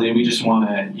broadly, we just want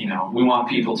to, we want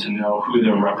people to know who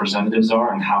their representatives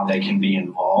are and how they can be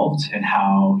involved and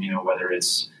how, whether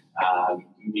it's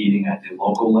meeting at the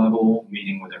local level,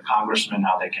 meeting with their congressman,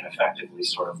 how they can effectively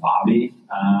sort of lobby,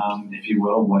 if you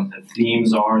will, what the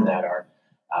themes are that are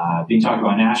being talked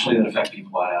about nationally that affect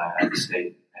people at the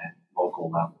state and local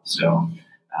level. So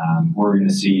we're going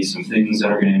to see some things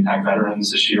that are going to impact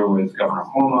veterans this year with Governor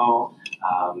Cuomo,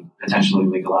 potentially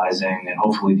legalizing and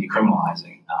hopefully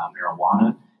decriminalizing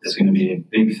marijuana is going to be a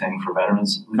big thing for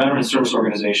veterans. Veteran service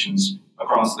organizations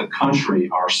across the country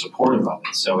are supportive of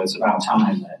it. So it's about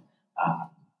time that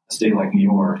a state like New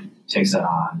York takes that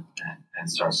on and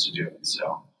starts to do it.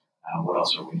 So what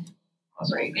else are we?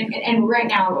 Right. And right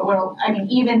now,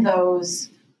 even those,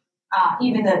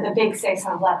 even the big six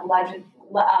kind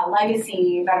of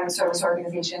legacy veteran service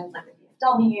organizations like the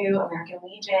VFW, American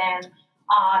Legion,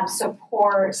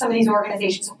 support, some of these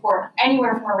organizations support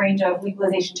anywhere from a range of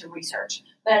legalization to research.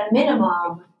 But at a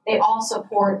minimum, they all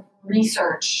support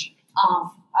research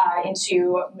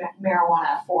into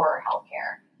marijuana for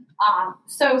healthcare.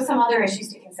 So some other issues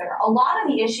to consider. A lot of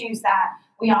the issues that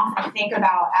we often think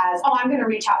about as, I'm going to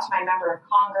reach out to my member of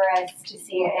Congress to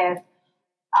see if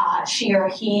she or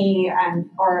he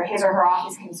or his or her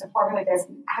office can support me with this,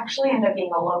 actually end up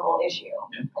being a local issue.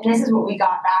 Yeah. And this is what we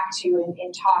got back to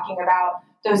in talking about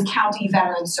those county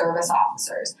veteran service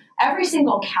officers. every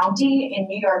single county in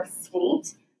New York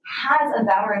State has a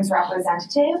veterans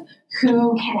representative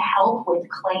who can help with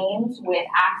claims, with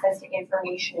access to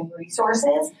information and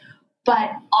resources.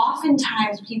 But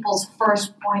oftentimes people's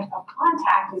first point of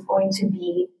contact is going to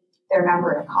be their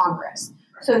member of Congress.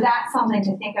 So that's something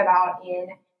to think about in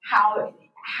how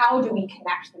do we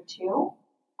connect the two.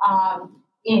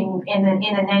 In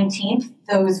the 19th,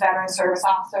 those veteran service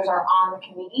officers are on the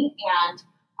committee, and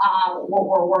what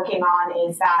we're working on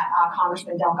is that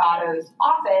Congressman Delgado's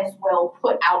office will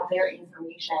put out their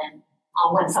information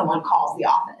when someone calls the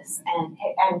office.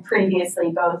 And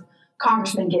previously, both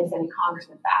Congressman Gibbs and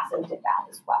Congressman Faso did that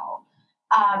as well.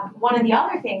 One of the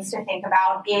other things to think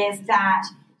about is that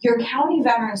your county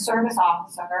veteran service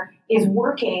officer is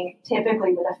working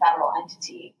typically with a federal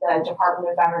entity, the Department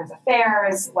of Veterans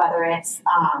Affairs, whether it's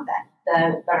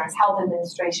the Veterans Health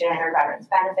Administration or Veterans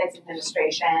Benefits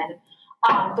Administration.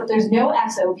 But there's no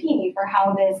SOP for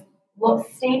how this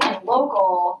state and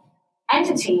local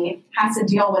entity has to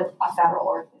deal with a federal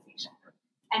organization.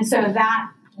 And so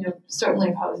that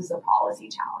certainly poses a policy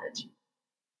challenge.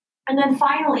 And then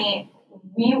finally,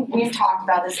 we've talked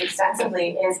about this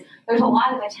extensively, is there's a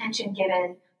lot of attention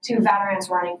given to veterans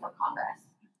running for Congress.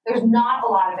 There's not a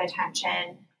lot of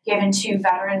attention given to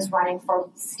veterans running for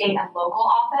state and local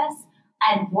office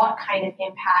and what kind of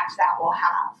impact that will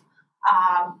have.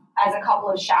 As a couple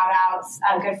of shout outs,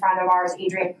 a good friend of ours,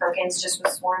 Adrian Perkins, just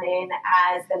was sworn in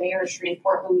as the mayor of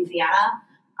Shreveport, Louisiana.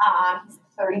 He's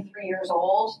 33 years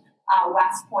old,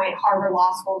 West Point, Harvard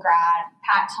Law School grad,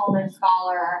 Pat Tillman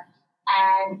scholar,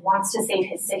 and wants to save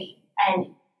his city.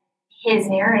 And his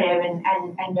narrative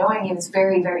and knowing him is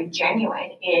very, very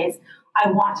genuine is, I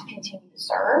want to continue to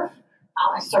serve.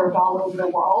 I served all over the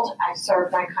world. I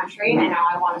served my country, and now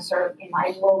I want to serve in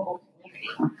my local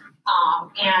community.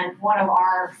 And one of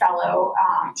our fellow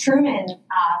Truman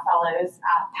fellows,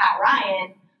 Pat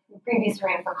Ryan, who previously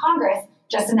ran for Congress,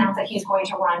 just announced that he's going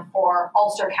to run for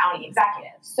Ulster County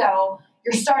Executive. So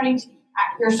you're starting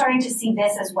to see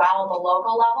this as well at the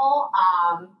local level,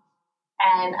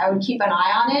 and I would keep an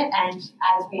eye on it. And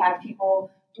as we have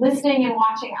people listening and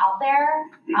watching out there,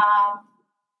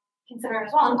 consider it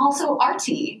as well. And also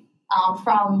RT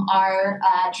from our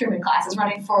Truman class is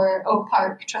running for Oak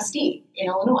Park trustee in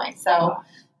Illinois. So,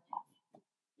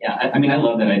 yeah, I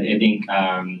love that. I think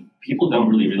people don't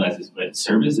really realize this, but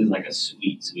service is like a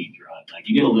sweet, sweet drug. Like,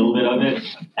 you get a little bit of it,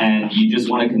 and you just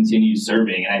want to continue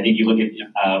serving. And I think you look at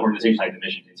organizations like the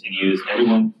Mission Continues.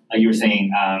 Everyone, like you were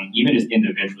saying, even just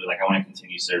individually, like, I want to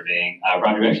continue serving.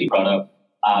 Roger actually brought up,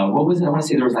 what was it? I want to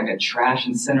say there was like a trash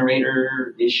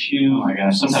incinerator issue. Oh my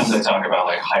gosh! Sometimes I talk about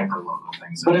like hyper local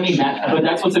things. But I mean, but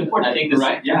that's what's important. I think this,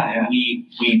 right? Yeah.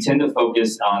 We tend to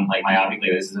focus on, like,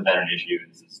 myopically, this is a veteran issue,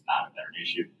 and this is not a veteran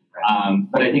issue. Right.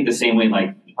 But I think the same way,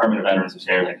 like, Department of Veterans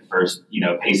Affairs, like the first,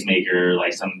 pacemaker,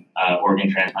 like some organ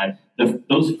transplant,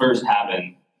 those first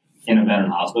happened in a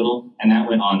veteran hospital, and that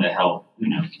went on to help,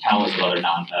 countless of other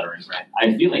non-veterans. Right.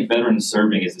 I feel like veterans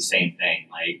serving is the same thing.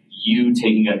 Like, you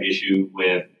taking up issue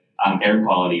with air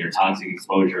quality or toxic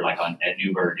exposure, like at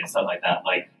Newburgh and stuff like that.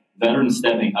 Like, veterans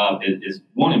stepping up is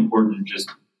one, important just,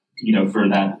 for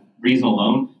that reason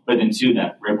alone, but then two,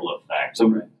 that ripple effect. So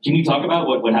can you talk about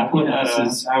what happened with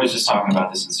that? I was just talking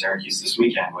about this in Syracuse this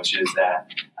weekend, which is that,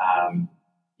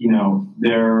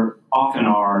 there often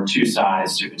are two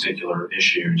sides to a particular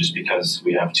issue just because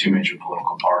we have two major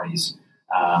political parties.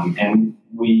 And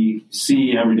we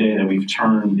see every day that we've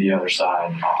turned the other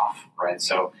side off, right?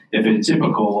 So if a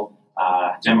typical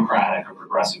Democratic or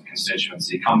progressive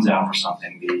constituency comes out for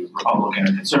something, the Republican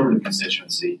or conservative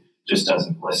constituency just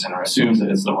doesn't listen or assumes that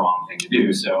it's the wrong thing to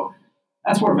do. So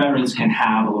that's where veterans can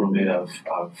have a little bit of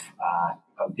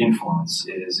influence,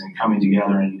 is in coming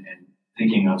together and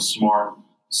thinking of smart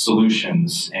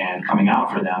solutions and coming out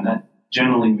for them. That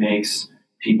generally makes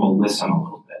people listen a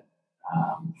little bit.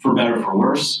 For better, for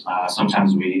worse,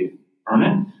 sometimes we earn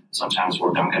it. Sometimes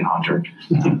we're Duncan Hunter,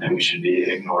 and we should be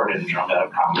ignored and drummed out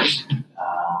of Congress.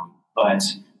 But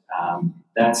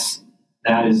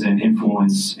that is an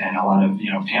influence, and a lot of,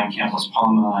 Pam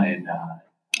Campos-Palma and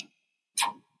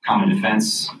Common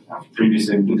Defense,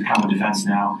 previously with Common Defense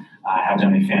now, have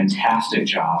done a fantastic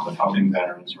job of helping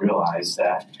veterans realize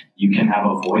that you can have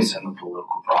a voice in the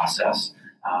political process.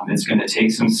 It's going to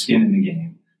take some skin in the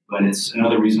game, but it's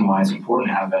another reason why it's important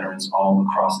to have veterans all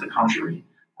across the country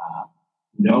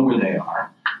know where they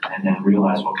are, and then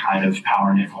realize what kind of power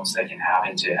and influence they can have,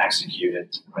 and to execute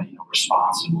it,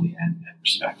 responsibly and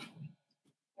respectfully.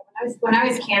 When I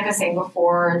was canvassing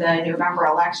before the November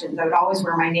elections, I would always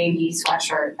wear my Navy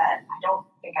sweatshirt that I don't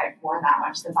think I've worn that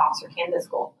much since officer canvas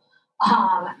school.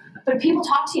 But people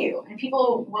talk to you, and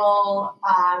people will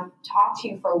talk to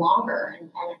you for longer, and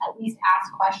at least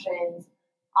ask questions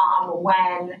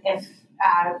when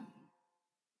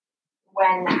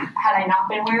had I not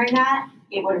been wearing that,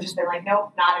 it would have just been like,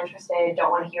 nope, not interested, don't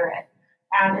want to hear it.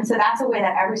 And so that's a way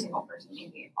that every single person can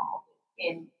be involved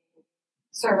in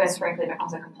service, frankly,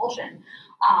 becomes a compulsion,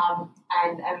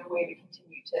 and a way to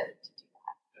continue to do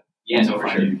that. Yeah, so for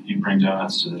sure. You bring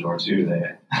donuts to the door too.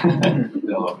 They'll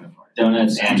open it for you.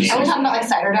 Donuts and Are we talking about like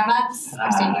cider donuts?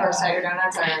 Upstate New York cider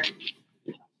donuts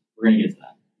we're going to get to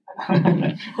that.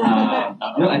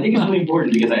 No, I think it's really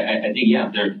important because I think,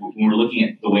 when we're looking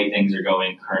at the way things are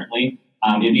going currently,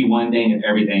 it'd be one thing if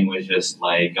everything was just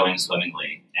like going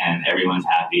swimmingly and everyone's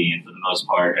happy and for the most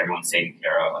part, everyone's taken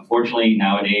care of. Unfortunately,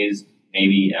 nowadays,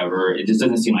 maybe ever, it just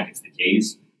doesn't seem like it's the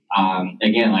case.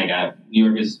 Again, New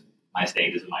York is my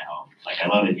state, is my home. Like, I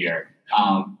love it here.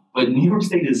 But New York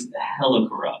State is hella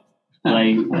corrupt.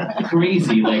 Like,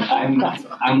 crazy. Like,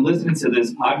 I'm listening to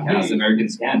this podcast, American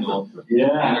Scandal. Yeah.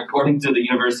 And according to the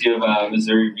University of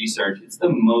Missouri research, it's the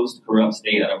most corrupt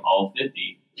state out of all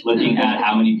 50. Looking at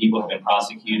how many people have been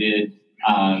prosecuted,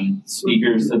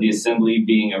 speakers of the assembly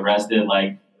being arrested,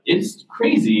 like, it's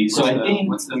crazy. So I think...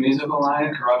 What's the musical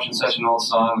line? Corruption's such an old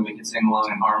song that we can sing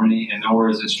along in harmony, and nowhere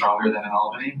is it stronger than in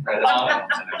Albany. Right?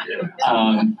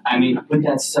 I mean, but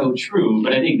that's so true.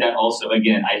 But I think that also,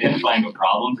 again, identifying a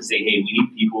problem to say, hey, we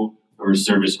need people who are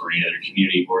service-oriented or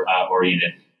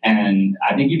community-oriented. And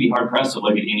I think you'd be hard-pressed to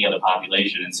look at any other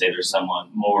population and say there's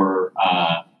someone more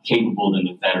capable than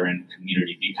the veteran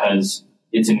community because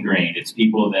it's ingrained. It's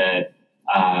people that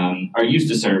are used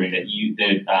to serving,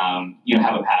 that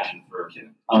have a passion for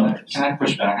others. Can I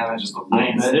push back on that just a little bit? I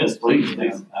insist, please.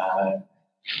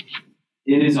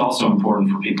 It is also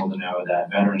important for people to know that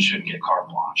veterans shouldn't get carte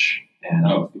blanche.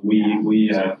 And we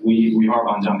harp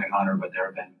on Duncan Hunter, but there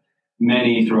have been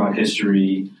many throughout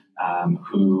history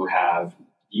who have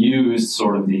used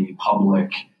sort of the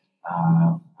public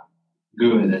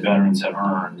good that veterans have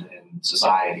earned in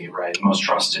society, right? The most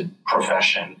trusted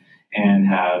profession, and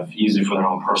have used it for their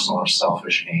own personal or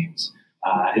selfish aims.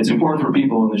 It's important for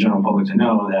people in the general public to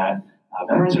know that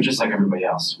veterans are just like everybody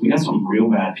else. We got some real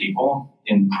bad people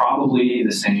in probably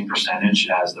the same percentage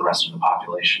as the rest of the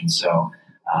population. So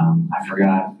I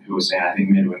forgot who was saying, I think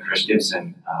maybe when Chris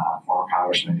Gibson, former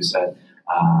congressman, who said,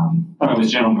 it was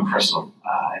General McChrystal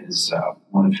in his,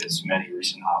 one of his many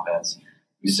recent op-eds,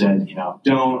 who said,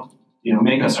 don't,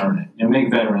 make us earn it.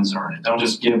 Make veterans earn it. Don't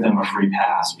just give them a free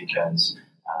pass because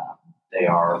they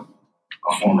are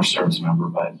a former service member,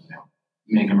 but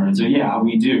make them earn it. So yeah,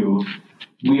 we do.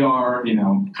 We are,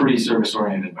 pretty service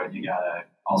oriented, but you gotta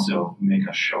also make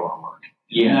us show our work.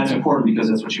 Yeah, and that's important because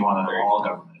that's what you want out of all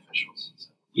government officials. So.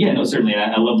 Yeah, no, certainly.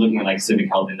 And I love looking at like civic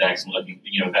health index and looking,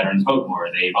 veterans vote more,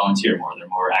 they volunteer more, they're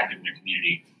more active in their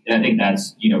community. And I think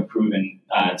that's, proven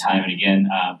time and again.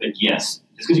 But yes,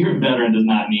 just because you're a veteran does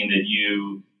not mean that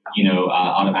you,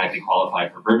 automatically qualify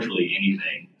for virtually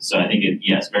anything. So I think it,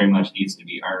 very much needs to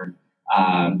be earned.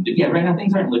 But yeah, right now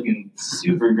things aren't looking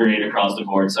super great across the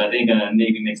board. So I think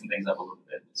maybe mixing things up a little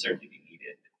bit would certainly be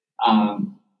needed.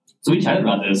 So we chatted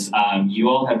about this. You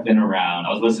all have been around. I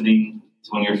was listening to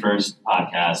one of your first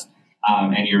podcasts,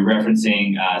 and you're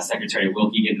referencing Secretary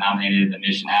Wilkie getting nominated in the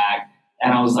Mission Act.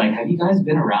 And I was like, have you guys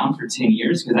been around for 10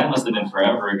 years? Because that must have been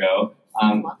forever ago.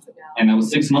 6 months ago. And that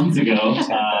was 6 months ago.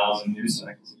 News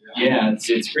cycles. Yeah,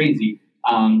 it's crazy.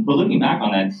 But looking back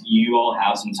on that, you all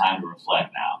have some time to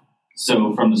reflect now.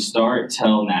 So from the start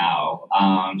till now,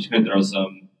 I'm just going to throw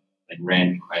some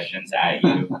random questions at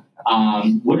you.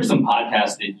 What are some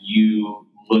podcasts that you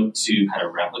look to kind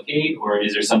of replicate, or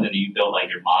is there something that you build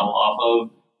your model off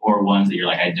of, or ones that you're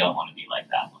like, I don't want to be like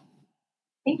that one?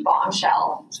 I think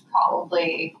Bombshell is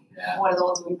probably one of the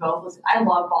ones we both listen. I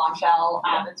love Bombshell.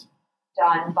 It's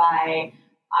done by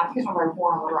I think it's one by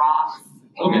Warren Ross.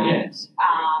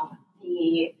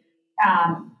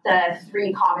 The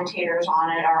three commentators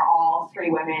on it are all three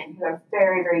women who have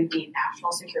very, very deep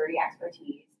national security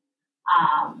expertise.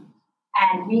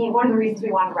 And one of the reasons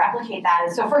we wanted to replicate that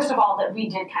is, so first of all, that we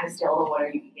did kind of steal the what are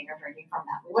you eating or drinking from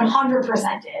them. We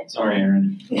 100% did. Sorry,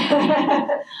 Aaron.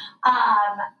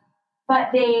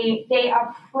 But they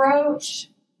approach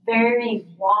very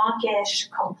wonkish,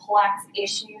 complex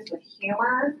issues with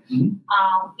humor,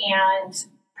 and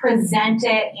present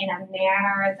it in a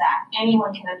manner that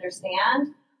anyone can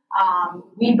understand.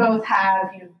 We both have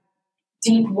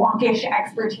deep, wonkish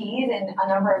expertise in a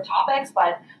number of topics,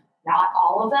 but not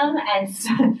all of them. And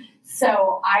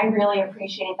so I really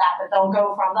appreciate that they'll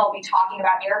be talking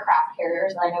about aircraft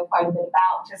carriers that I know quite a bit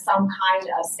about, to some kind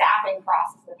of staffing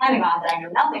process at the Pentagon that I know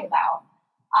nothing about.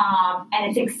 And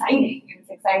it's exciting. It's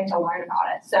exciting to learn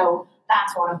about it. So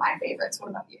that's one of my favorites. What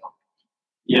about you?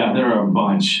 Yeah, there are a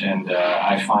bunch, and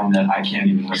I find that I can't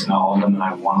even listen to all of them that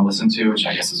I want to listen to, which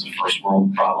I guess is a first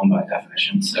world problem by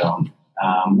definition. So,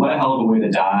 What a Hell of a Way to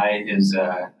Die is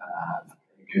a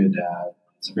good.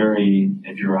 It's a very,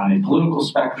 if you're on a political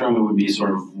spectrum, it would be sort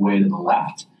of way to the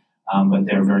left, but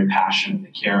they're very passionate.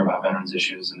 They care about veterans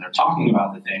issues, and they're talking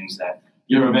about the things that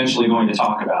you're eventually going to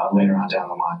talk about later on down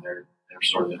the line. They're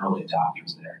sort of the early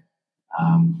adopters there.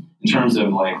 In terms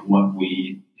of like what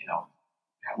we,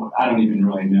 I don't even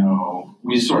really know.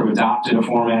 We sort of adopted a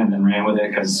format and then ran with it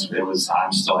because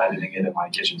I'm still editing it at my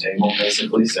kitchen table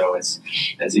basically, so it's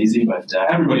easy. But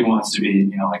everybody wants to be,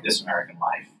 like This American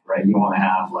Life, right? You want to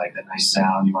have like the nice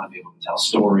sound. You want to be able to tell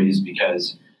stories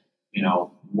because,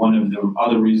 one of the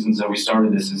other reasons that we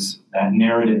started this is that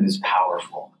narrative is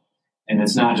powerful. And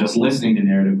it's not just listening to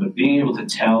narrative, but being able to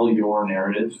tell your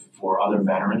narrative for other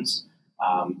veterans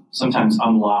sometimes can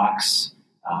unlock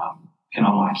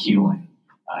healing.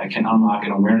 It can unlock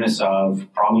an awareness of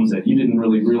problems that you didn't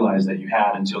really realize that you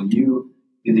had until you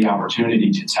get the opportunity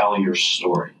to tell your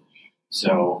story.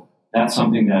 So that's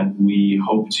something that we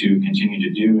hope to continue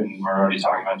to do, and we're already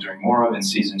talking about doing more of in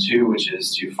season 2, which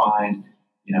is to find,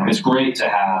 it's great to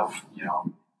have,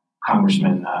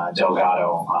 Congressman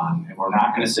Delgado on, and we're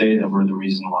not going to say that we're the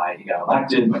reason why he got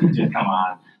elected, but he did come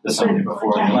on the Sunday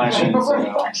before the election, so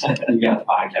you got the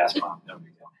podcast from, no big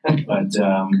deal. But,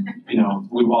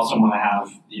 we also want to have,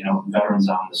 veterans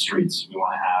on the streets. We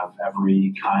want to have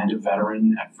every kind of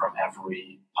veteran from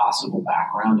every possible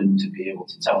background, and to be able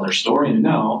to tell their story and to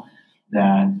know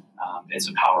that it's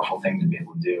a powerful thing to be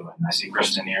able to do. And I see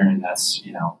Kristen here, and that's,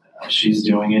 she's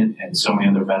doing it, and so many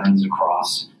other veterans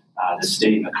across the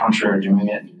state and the country are doing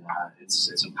it. And,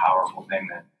 it's a powerful thing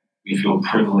that we feel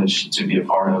privileged to be a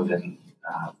part of, and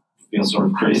feel sort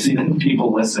of crazy that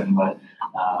people listen, but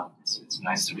it's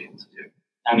nice to be able to do.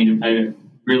 I mean, I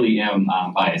really am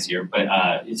biased here, but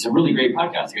it's a really great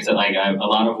podcast. Like I said, a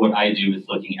lot of what I do is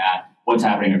looking at what's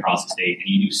happening across the state, and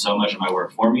you do so much of my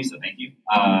work for me, so thank you.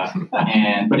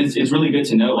 But it's really good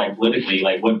to know, politically,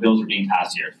 what bills are being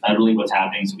passed here, federally, what's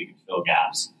happening, so we can fill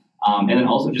gaps. And then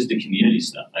also just the community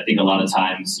stuff. I think a lot of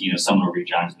times, someone will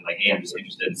reach out and be like, hey, I'm just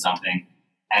interested in something.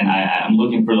 And I'm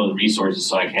looking for those resources,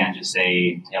 so I can't just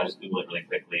say, I'll just Google it really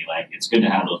quickly. It's good to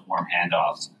have those warm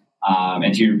handoffs.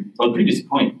 And to your both previous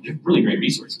point, there's really great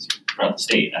resources throughout the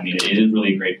state. I mean, it is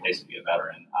really a great place to be a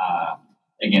veteran.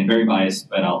 Again, very biased,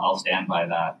 but I'll stand by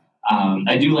that.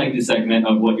 I do like the segment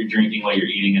of what you're drinking, what you're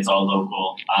eating. It's all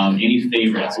local. Any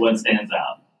favorites? What stands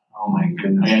out? Oh my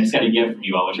goodness! I just got a gift from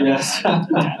you all, which yes.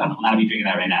 I'll not be drinking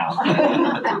that right now.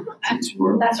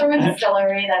 That's from a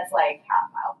distillery that's like half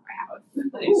a mile from my house.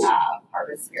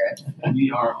 Harvest Spirit. We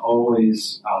are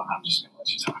always. I'm just going to let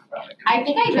you talk about it. I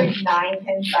think I drink 9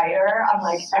 Pin cider on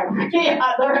every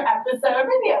other episode,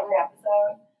 maybe every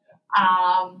episode.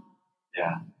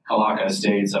 Yeah, Kalaka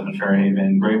Estates up in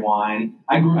Fairhaven, great wine.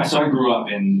 I grew up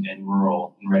in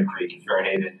Red Creek, and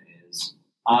Fairhaven is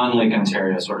on Lake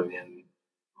Ontario, sort of in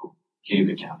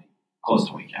Gateway County, close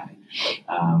to Wayne County.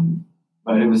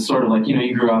 But it was sort of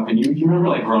you grew up and you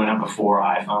remember growing up before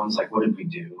iPhones, what did we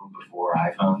do before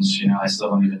iPhones? I still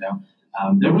don't even know.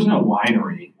 There was no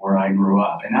winery where I grew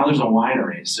up, and now there's a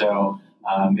winery, so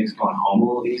it makes going home a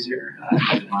little easier.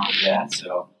 I did mom and dad,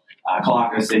 so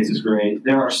Kalaka Estates is great.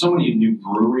 There are so many new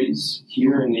breweries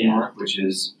here in New York, which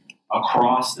is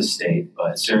across the state,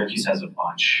 but Syracuse has a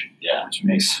bunch, which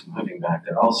makes living back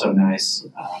there also nice.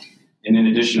 And in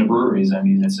addition to breweries, I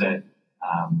mean,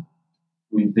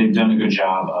 they've done a good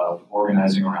job of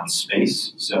organizing around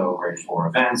space. So great for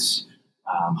events,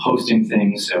 hosting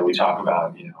things. So we talk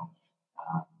about,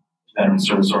 veteran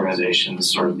service organizations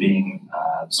sort of being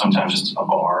sometimes just a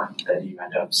bar that you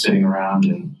end up sitting around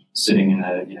and sitting in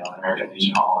an American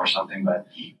Legion Hall or something. But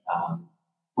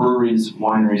breweries,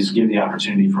 wineries give the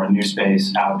opportunity for a new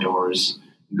space, outdoors,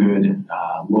 good,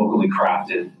 locally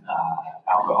crafted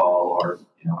alcohol or,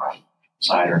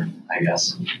 cider, I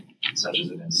guess, such as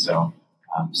it is. So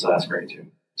that's great too.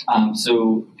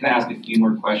 So can I ask a few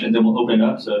more questions, and we'll open it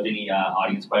up. So if any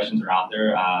audience questions are out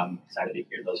there, I'm excited to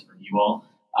hear those from you all.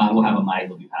 We'll have a mic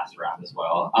will be passed around as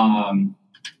well.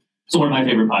 So one of my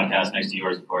favorite podcasts next to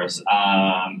yours, of course,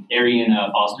 Arian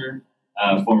Foster,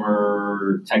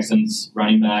 former Texans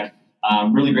running back,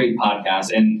 really great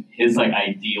podcast, and his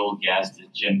ideal guest is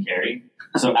Jim Carrey.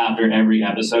 So after every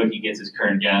episode, he gets his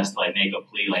current guest make a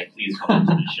plea, please come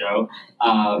to the show.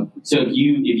 So if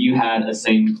you had a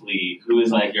same plea, who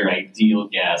is your ideal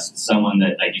guest, someone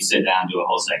that you sit down and do a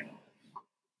whole segment?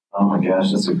 Oh my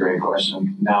gosh, that's a great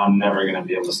question. Now I'm never going to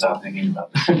be able to stop thinking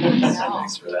about that.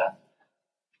 Thanks for that.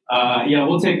 Yeah,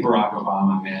 we'll take Barack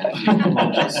Obama,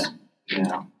 man. Just,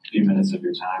 a few minutes of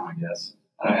your time, I guess.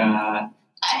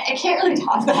 I can't really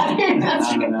talk about it.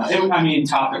 I don't know.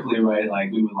 Topically, right?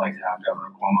 Like, we would like to have Governor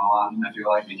Cuomo on, I feel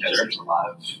like, because there's a lot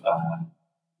of,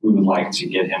 we would like to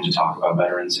get him to talk about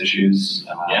veterans issues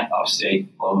upstate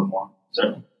a little bit more.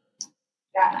 Certainly.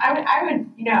 Yeah, I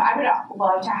would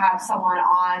love to have someone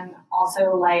on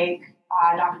also like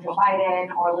Dr. Joe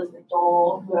Biden or Elizabeth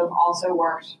Dole, who have also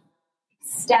worked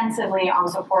extensively on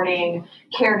supporting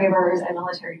caregivers and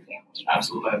military families.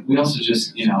 Absolutely. We also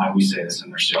just, we say this,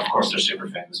 and of course they're super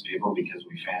famous people because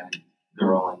we fan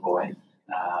girl and boy,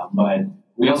 but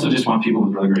we also just want people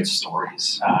with really great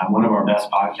stories. One of our best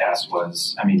podcasts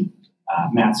was,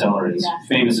 Matt Zeller is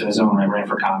famous in his own right, ran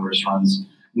for Congress, runs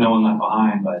No One Left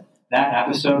Behind, but that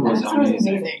episode was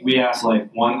amazing. We asked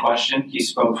one question, he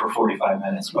spoke for 45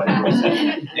 minutes, but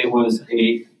it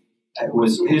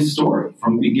was his story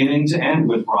from beginning to end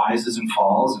with rises and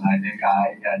falls, and I think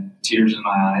I had tears in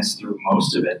my eyes through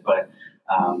most of it, but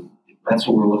that's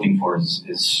what we're looking for is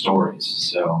stories.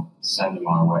 So send them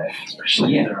our way,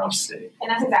 especially if they're upstate. And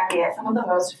that's exactly it. Some of the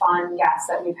most fun guests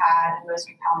that we've had and most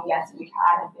compelling guests that we've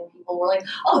had have been people who are like,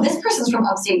 oh, this person's from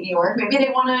upstate New York. Maybe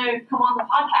they want to come on the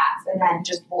podcast, and then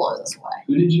just blows us away.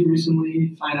 Who did you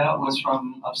recently find out was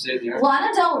from upstate New York?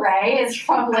 Lana Del Rey is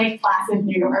from Lake Placid,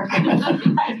 New York.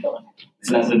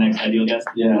 So that's the next ideal guest?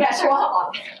 Yeah, sure,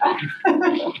 we'll have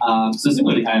Lana. So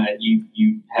similarly,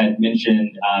 you had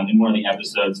mentioned in one of the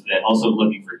episodes that also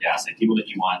looking for guests, like people that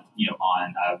you want,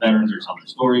 on veterans or telling their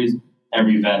stories.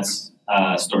 Every vet's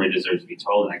story deserves to be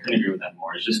told, and I couldn't agree with that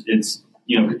more. It's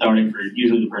cathartic for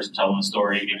usually the person telling the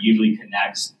story. It usually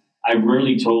connects. I've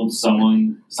rarely told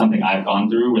someone something I've gone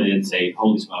through where they'd say,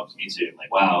 "Holy smokes, me too!"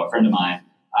 Like, wow, a friend of mine.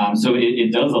 So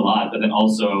it does a lot, but then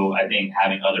also I think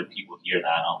having other people hear that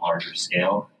on a larger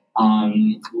scale.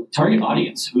 Target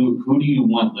audience. Who do you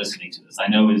want listening to this? I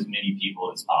know as many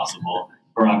people as possible.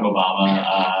 Barack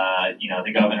Obama,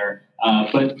 the governor.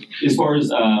 But as far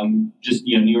as just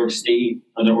New York State,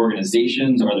 are there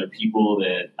organizations? Are there people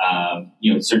that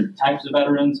certain types of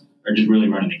veterans, or just really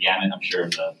running the gamut? I'm sure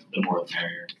the more the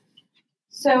merrier.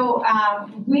 So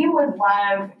we would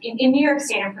love in New York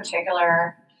State in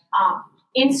particular.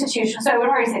 Institutional. So I would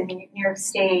already say New York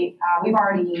State. We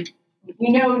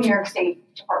know New York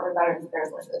State Department of Veterans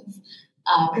Affairs listens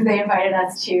because they invited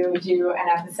us to do an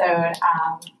episode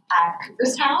at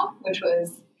Cooperstown, which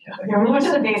was we went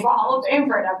to the Baseball Hall of Fame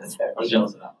for an episode. I was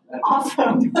jealous of that.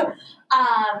 Awesome.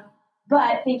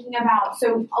 But thinking about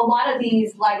a lot of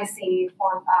these legacy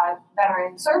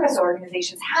veteran service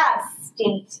organizations have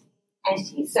state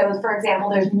entities. So for example,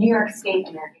 there's New York State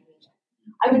American Legion.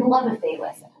 I would love if they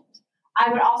listened. I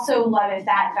would also love if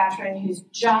that veteran who's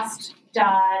just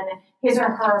done his or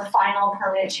her final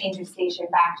permanent change of station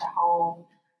back to home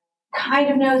kind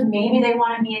of knows maybe they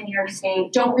want to be in New York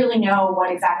State, don't really know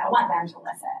what exactly. I want them to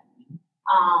listen.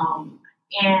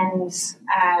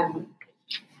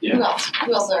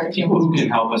 Who else are people who can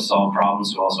help us solve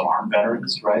problems who also aren't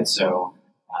veterans, right? So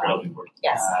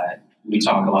yes. We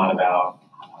talk a lot about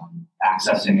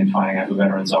accessing and finding out who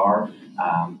veterans are.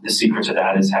 The secret to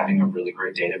that is having a really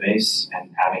great database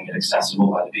and having it accessible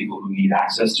by the people who need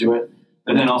access to it.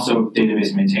 But then also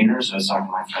database maintainers. So I was talking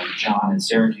to my friend John in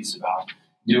Syracuse about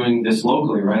doing this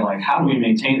locally, right? Like, how do we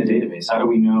maintain the database? How do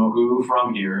we know who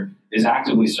from here is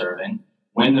actively serving,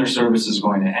 when their service is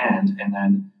going to end, and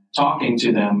then talking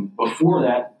to them before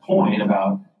that point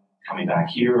about coming back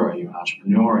here? Are you an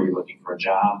entrepreneur? Are you looking for a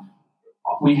job?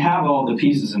 We have all the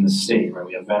pieces in the state, right?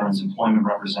 We have veterans employment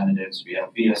representatives, we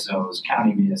have VSOs,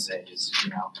 county VSAs,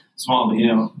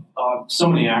 so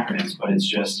many acronyms, but it's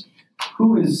just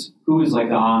who is like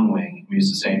the on wing, we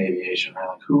used to say in aviation, right?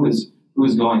 Like who is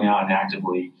going out and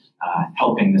actively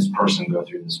helping this person go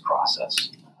through this process.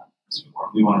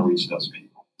 We want to reach those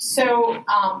people. So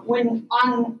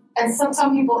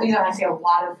some people, I see a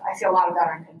lot of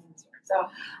veteran pins here. So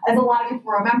as a lot of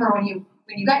people remember, when you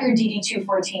got your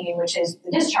DD-214, which is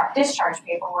the discharge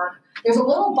paperwork, there's a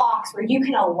little box where you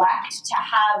can elect to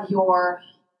have your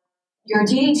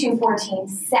DD-214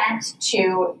 sent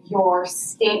to your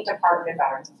state Department of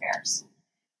Veterans Affairs.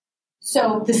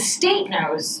 So the state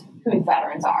knows who the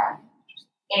veterans are,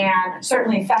 and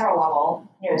certainly federal level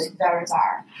knows who veterans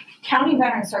are. County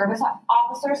veteran service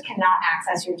officers cannot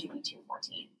access your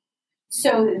DD-214.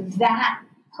 So that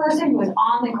person who is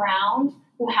on the ground,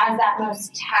 who has that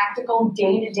most tactical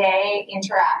day-to-day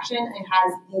interaction and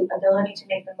has the ability to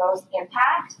make the most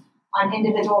impact on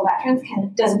individual veterans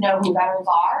doesn't know who veterans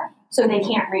are, so they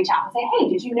can't reach out and say, hey,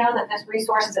 did you know that this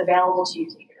resource is available to you?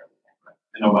 Take it or leave it.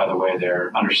 And oh, by the way,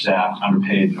 they're understaffed,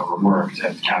 underpaid, and overworked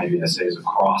at county VSAs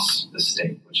across the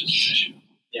state, which is an issue.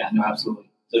 Yeah, no, absolutely.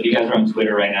 So if you guys are on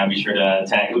Twitter right now, be sure to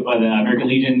tag the American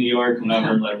Legion New York,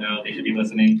 whoever, let them know they should be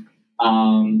listening.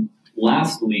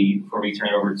 Lastly, before we turn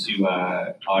it over to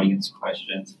audience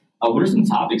questions, what are some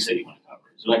topics that you want to cover?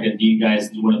 So do you guys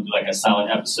want to do like a solid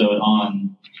episode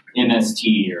on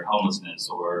MST or homelessness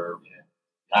or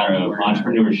I don't know,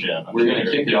 entrepreneurship? We're going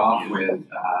to kick it off with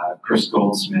Chris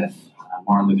Goldsmith,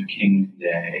 Martin Luther King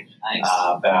Day,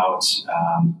 about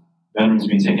veterans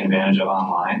being taken advantage of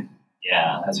online.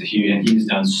 Yeah, that's a huge, and he's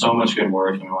done so much good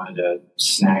work, and we wanted to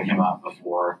snag him up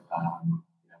before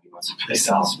he went someplace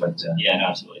else. But yeah, no,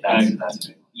 absolutely. That's a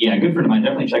big one. Yeah, good friend of mine.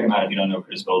 Definitely check him out if you don't know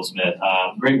Chris Goldsmith.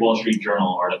 Great Wall Street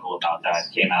Journal article about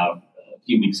that came out a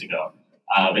few weeks ago.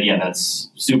 But yeah,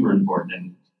 that's super important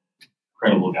and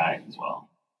incredible guy as well.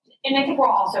 And I think we'll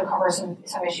also cover some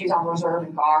issues on reserve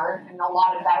and guard. And a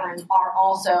lot of veterans are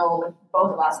also,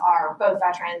 both of us are both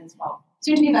veterans, well,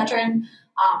 soon to be veteran.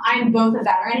 I'm both a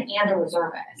veteran and a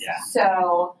reservist. Yeah.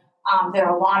 So there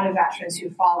are a lot of veterans who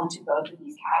fall into both of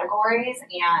these categories.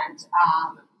 And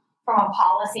from a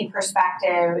policy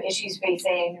perspective, issues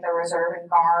facing the reserve and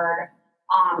guard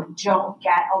don't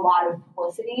get a lot of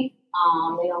publicity.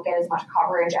 They don't get as much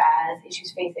coverage as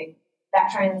issues facing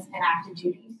veterans and active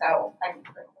duty. So I think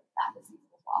we're going to look at that this season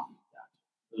as well.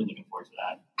 Yeah. Really looking forward to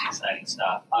that. Exciting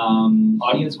stuff.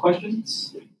 Audience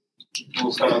questions?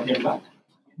 We'll start off here in the back.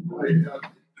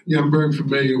 I'm very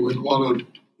familiar with a lot of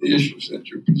the issues that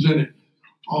you presented.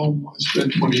 I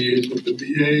spent 20 years with the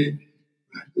VA.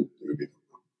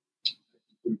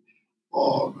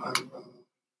 I'm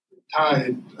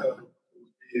retired from the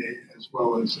VA as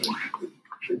well as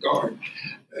the Guard,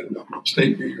 and I'm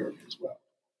upstate New York as well.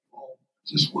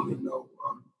 Just want to know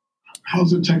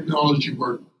how's the technology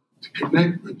work to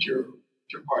connect with your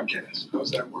podcast?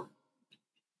 How's that work?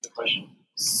 Good question.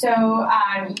 So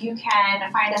you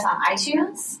can find us on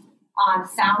iTunes, on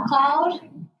SoundCloud,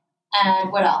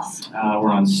 and what else? We're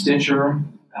on Stitcher.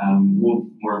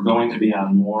 We're going to be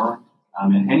on more.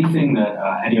 And anything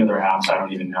that any other apps I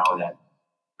don't even know that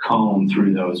comb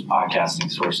through those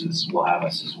podcasting sources will have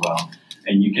us as well.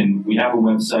 And we have a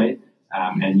website,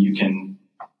 and you can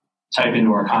type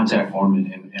into our contact form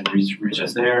and reach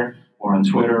us there. We're on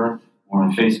Twitter. We're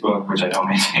on Facebook, which I don't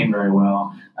maintain very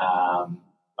well.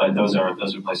 But those are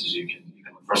places you can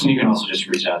look for us. And you can also just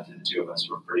reach out to the two of us.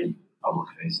 We're pretty public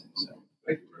facing. So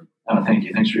thank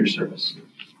you. Thanks for your service.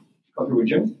 Go through with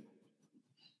Joe.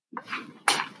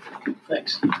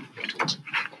 Thanks.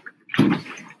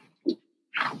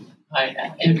 Hi,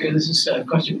 Andrea. This is a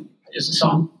question. Is this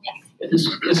on? Yes. This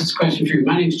is a question for you.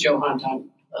 My name is Joe Hunt.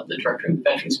 I'm the director of the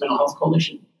Veterans Mental Health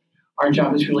Coalition. Our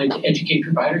job is really to educate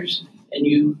providers and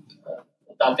you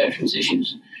about veterans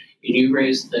issues. And you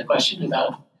raised the question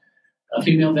about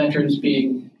female veterans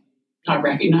being not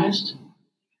recognized.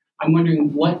 I'm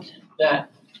wondering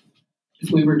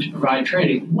if we were to provide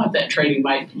training, what that training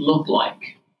might look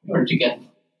like in order to get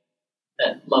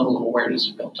that level of awareness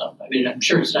built up. I mean, I'm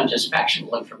sure it's not just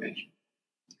factual information.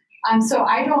 So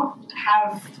I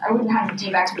wouldn't have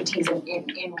deep expertise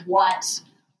in what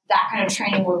that kind of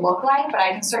training would look like, but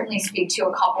I can certainly speak to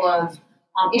a couple of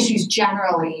issues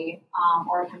generally,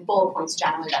 or bullet points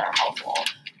generally that are helpful.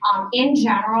 In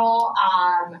general,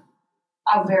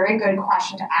 a very good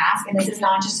question to ask, and this is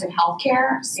not just in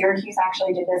healthcare. Syracuse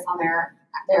actually did this on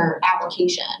their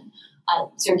application,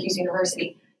 Syracuse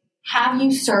University. Have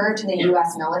you served in the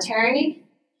U.S. military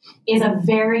is a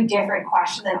very different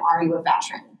question than are you a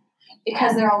veteran?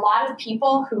 Because there are a lot of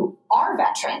people who are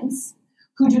veterans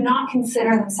who do not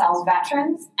consider themselves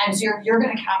veterans, and so you're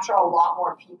going to capture a lot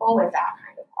more people with that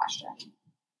kind of question.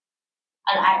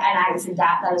 And I would say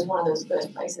that is one of those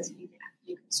places you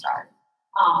can start.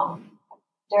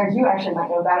 Derek, you actually might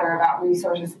know better about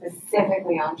resources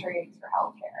specifically on trainings for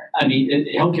healthcare. I mean,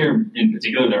 healthcare in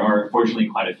particular, there are fortunately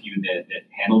quite a few that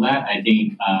handle that. I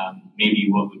think maybe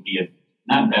what would be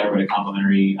not better, but a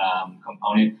complementary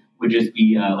component would just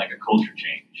be like a culture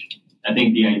change. I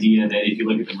think the idea that if you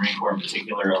look at the Marine Corps in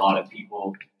particular, a lot of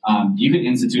people, you can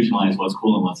institutionalize what's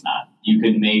cool and what's not. You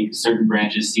can make certain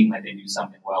branches seem like they do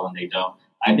something well and they don't.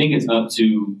 I think it's up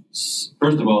to,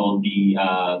 first of all,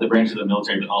 the branches of the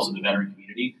military, but also the veteran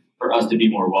community, for us to be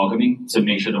more welcoming, to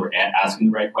make sure that we're asking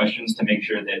the right questions, to make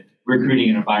sure that we're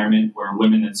creating an environment where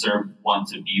women that serve want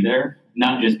to be there,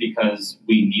 not just because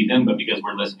we need them, but because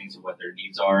we're listening to what their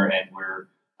needs are and we're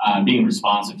being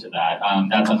responsive to that.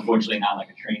 That's unfortunately not like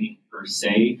a training per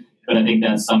se, but I think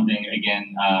that's something,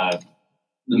 again,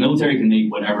 the military can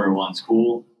make whatever it wants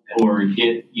cool, or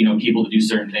get people to do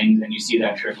certain things, and you see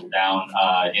that trickle down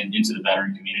into the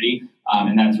veteran community.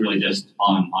 And that's really just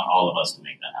on all of us to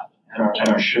make that happen. At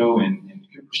our show in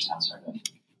Cooperstown, sorry,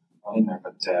 not in there,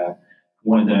 but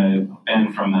one of the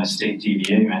Ben from the state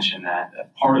DVA mentioned that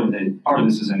part of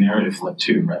this is a narrative flip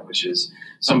too, right? Which is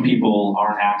some people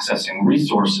aren't accessing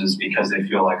resources because they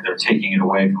feel like they're taking it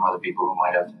away from other people who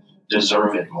might have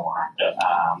deserved it more.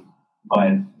 But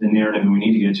the narrative we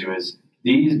need to get to is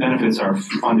these benefits are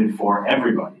funded for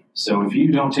everybody. So if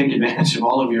you don't take advantage of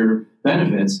all of your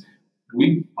benefits,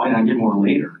 we might not get more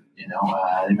later.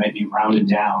 They might be rounded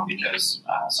down because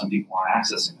some people aren't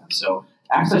accessing them. So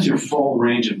access your full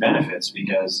range of benefits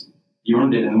because you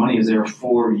earned it and the money is there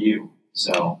for you.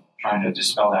 So trying to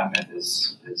dispel that myth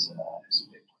is a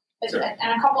big one.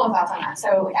 And a couple of thoughts on that.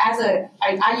 So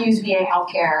I use VA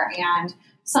healthcare, and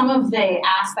some of the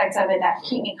aspects of it that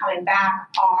keep me coming back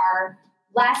are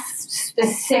less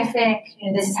specific,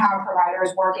 this is how a provider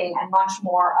is working, and much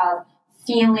more of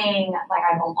feeling like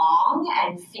I belong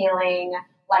and feeling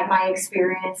like my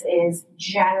experience is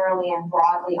generally and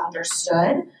broadly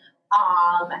understood.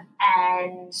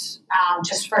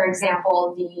 Just for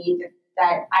example,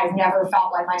 that I've never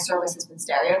felt like my service has been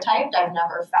stereotyped. I've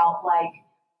never felt like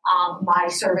my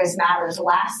service matters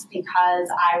less because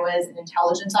I was an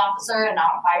intelligence officer and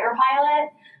not a fighter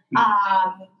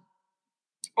pilot.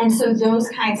 And so those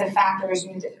kinds of factors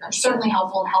are certainly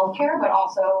helpful in healthcare, but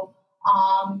also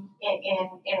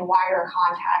in wider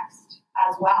context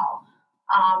as well.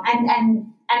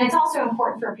 And it's also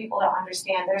important for people to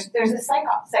understand there's a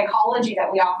psychology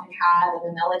that we often have in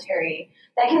the military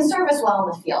that can serve us well in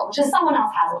the field, which is someone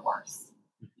else has it worse.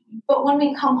 But when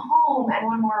we come home and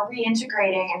when we're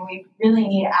reintegrating and we really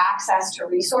need access to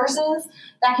resources,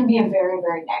 that can be a very,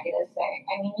 very negative thing.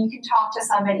 I mean, you can talk to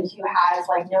somebody who has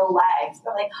no legs,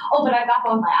 but but I've got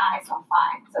both my eyes, so I'm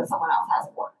fine. So someone else has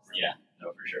it worse. Yeah,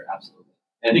 no, for sure, absolutely.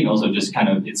 I think also just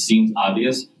it seems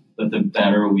obvious, but the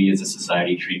better we as a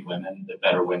society treat women, the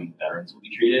better veterans will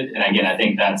be treated. And again, I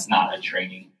think that's not a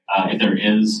training. If there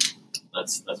is,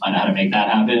 let's find out how to make that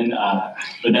happen.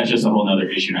 But that's just a whole other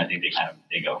issue, and I think they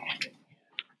go hand in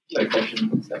hand.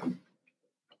 Question.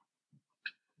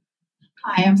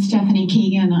 Hi, I'm Stephanie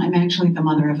Keegan. I'm actually the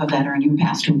mother of a veteran who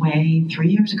passed away 3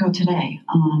 years ago today.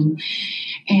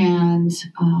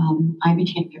 I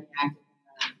became very active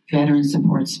in the veteran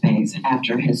support space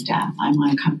after his death. I'm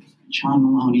on Sean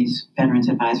Maloney's Veterans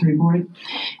Advisory Board,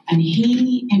 and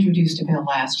he introduced a bill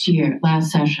last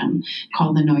session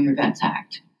called the Know Your Vets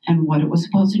Act. And what it was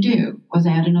supposed to do was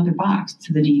add another box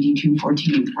to the DD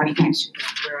 214 right next to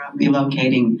the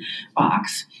relocating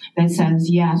box that says,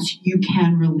 yes, you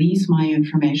can release my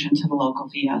information to the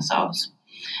local VSOs.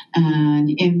 And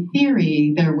in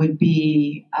theory, there would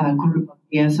be a group of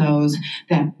VSOs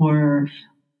that were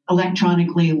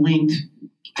electronically linked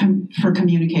for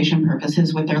communication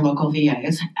purposes with their local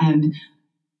VAs. And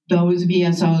those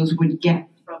VSOs would get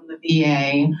from the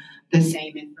VA the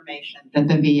same information that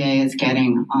the VA is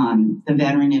getting on the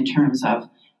veteran in terms of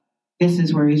this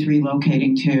is where he's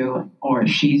relocating to or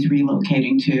she's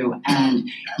relocating to, and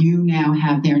you now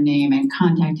have their name and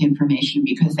contact information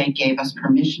because they gave us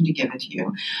permission to give it to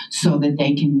you so that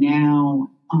they can now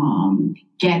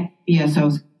get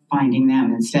VSOs finding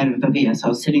them instead of the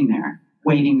VSO sitting there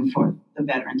waiting for the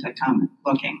veteran to come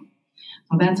looking.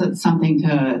 So that's something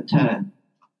to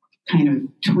kind of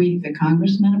tweak the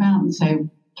congressman about and say,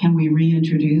 can we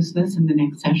reintroduce this in the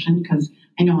next session? Because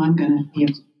I know I'm going to be a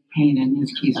pain in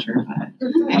his keister, but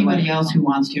anybody else who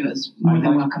wants to is more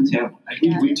than welcome to.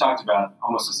 We talked about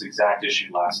almost this exact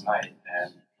issue last night,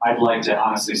 and I'd like to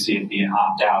honestly see it be an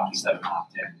opt-out instead of an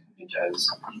opt-in, because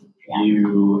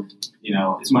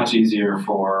it's much easier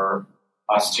for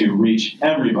us to reach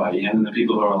everybody, and then the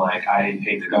people who are like, I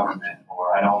hate the government,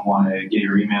 or I don't want to get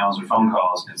your emails or phone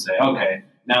calls, can say, okay,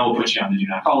 now we'll put you on the do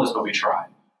not call list, but we tried.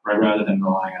 Right, rather than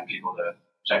relying on people to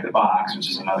check the box, which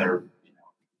is another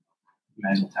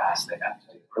mental task they have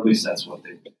to do. Or at least that's what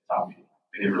they taught me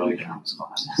behavioral economics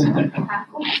class.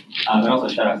 But also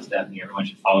shout out to Stephanie. Everyone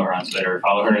should follow her on Twitter.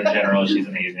 Follow her in general. She's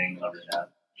amazing. Love her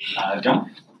chat.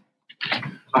 John?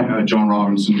 Hi, John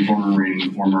Robinson, former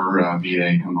Marine, former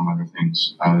VA, among other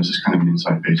things. This is kind of an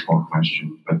inside baseball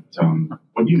question, but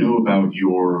what do you know about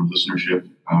your listenership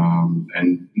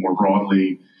and more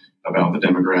broadly about the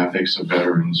demographics of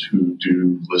veterans who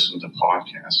do listen to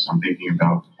podcasts? I'm thinking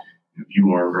about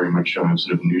you are very much sort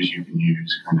of news you can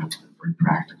use, kind of a very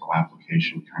practical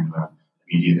application, kind of a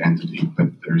immediate entity. But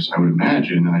I would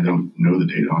imagine, and I don't know the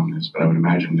data on this, but I would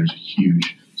imagine there's a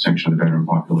huge section of the veteran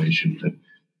population that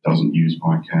doesn't use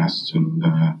podcasts and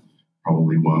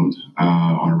probably won't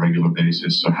on a regular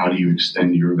basis. So how do you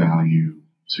extend your value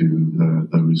to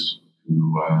those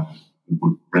who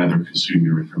would rather consume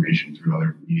your information through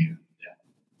other media? Yeah,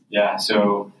 Yeah,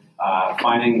 so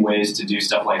finding ways to do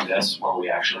stuff like this where we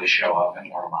actually show up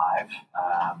and we're live,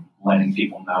 letting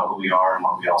people know who we are and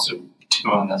what we also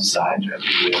do on the side,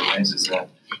 ways is a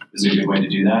good way to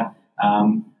do that.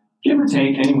 Give or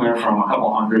take anywhere from a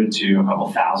couple hundred to a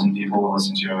couple thousand people will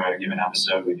listen to a given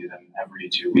episode. We do them every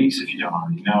 2 weeks, if you don't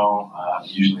already know,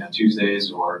 usually on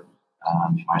Tuesdays, or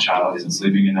if my child isn't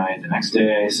sleeping at night, the next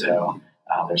day. So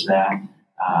there's that.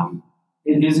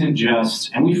 It isn't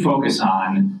just, and we focus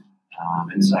on,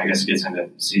 and this I guess gets into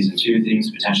season 2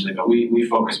 themes potentially, but we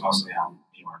focus mostly on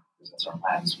New York because that's our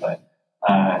lens. But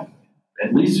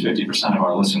at least 50% of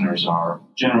our listeners are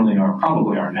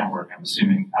probably our network, I'm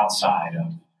assuming, outside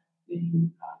of the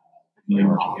New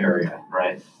York area,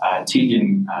 right?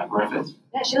 Tegan Griffith.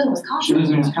 Yeah, she lives in Wisconsin. She lives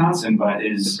in Wisconsin, but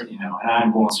is, and I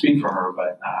won't speak for her,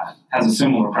 but has a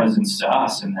similar presence to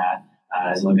us in that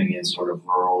is living in sort of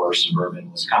rural or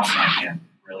suburban Wisconsin. I can't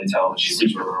really tell, but she's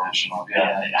super national.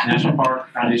 Yeah. National Park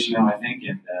Foundation, I think,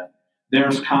 and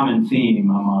there's common theme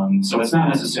among, so it's not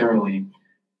necessarily,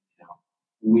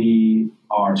 we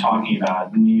are talking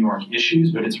about New York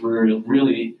issues, but it's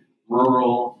really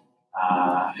rural,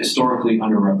 historically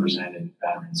underrepresented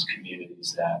veterans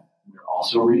communities that we're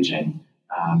also reaching.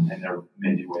 And there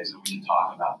may be ways that we can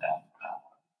talk about that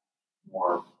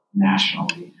more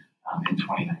nationally in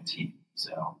 2019.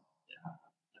 So,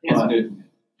 it's good.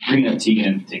 Bringing up Tegan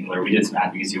in particular, we did some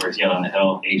advocacy work together on the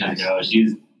Hill ages ago.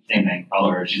 She's same thing,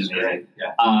 follow her. She's amazing.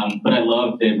 Yeah. But I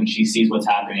love that when she sees what's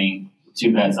happening with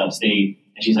 2 vets upstate,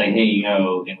 and she's like, "Hey,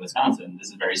 in Wisconsin, this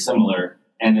is very similar."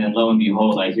 And then lo and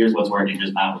behold, like, here's what's working,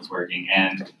 here's not what's working.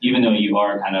 And even though you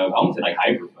are kind of, I won't say like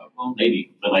hyper-focused, well,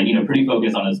 maybe, but like, pretty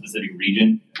focused on a specific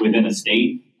region within a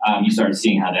state, you start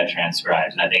seeing how that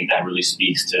transcribes. And I think that really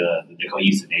speaks to the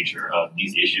cohesive nature of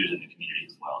these issues in the community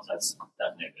as well. So that's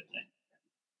definitely a good thing.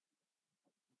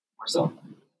 So.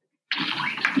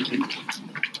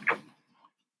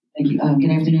 Thank you. Good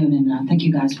afternoon, and thank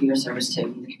you guys for your service to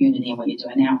the community and what you're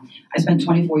doing now. I spent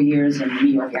 24 years in the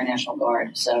New York Air National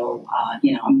Guard, so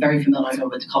I'm very familiar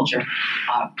with the culture.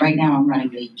 Right now, I'm running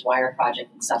the Dwyer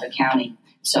Project in Suffolk County.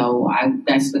 So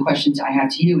that's the question I have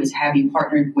to you: is have you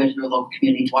partnered with your local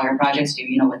community Dwyer projects? Do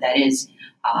you know what that is?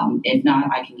 If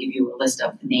not, I can give you a list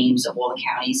of the names of all the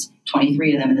counties.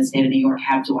 23 of them in the state of New York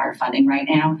have Dwyer funding right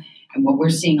now, and what we're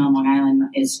seeing on Long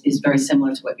Island is very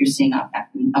similar to what you're seeing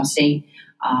upstate.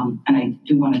 And I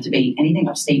do want to debate anything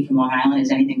upstate from Long Island is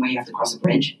anything where you have to cross a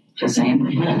bridge. Just saying.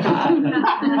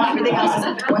 Everything else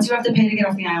is, once you have to pay to get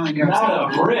off the island, you're upstate.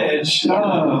 Not a bridge. Yeah.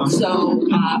 Oh. So,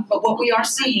 but what we are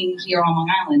seeing here on Long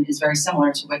Island is very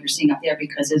similar to what you're seeing up there,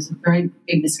 because there's a very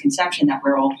big misconception that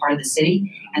we're all part of the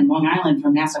city. And Long Island,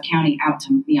 from Nassau County out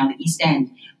to the East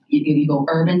End, you go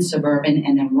urban, suburban,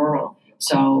 and then rural.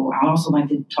 So I'd also like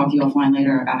to talk to you offline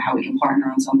later about how we can partner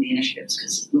on some of the initiatives,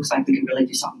 because it looks like we can really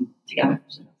do something together.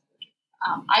 So.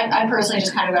 I personally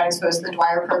just kind of got exposed to the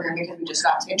Dwyer program because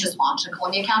it just launched in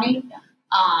Columbia County.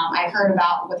 I heard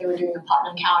about what they were doing in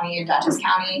Putnam County and Dutchess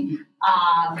County,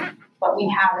 but we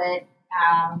haven't.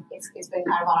 It's been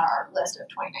kind of on our list of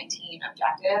 2019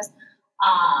 objectives.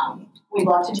 We'd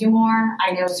love to do more.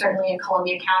 I know certainly in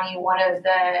Columbia County, one of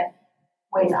the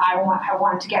ways I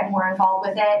wanted to get more involved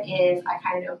with it is I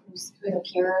kind of know who the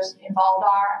peers involved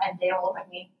are, and they don't look like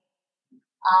me.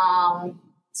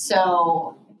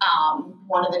 So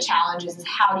one of the challenges is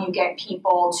how do you get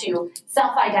people to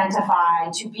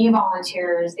self-identify, to be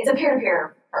volunteers. It's a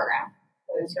peer-to-peer program.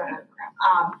 It's a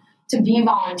program. To be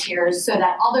volunteers so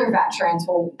that other veterans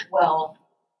will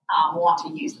want to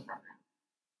use the program.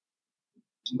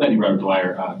 I'm glad you brought up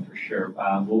Dwyer for sure.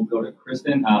 We'll go to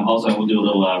Kristen. Also, we'll do a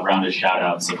little round of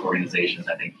shout-outs of organizations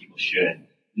I think people should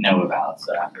know about.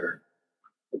 So after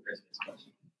Kristen's question.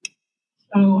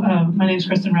 So my name is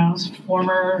Kristen Rouse,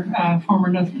 former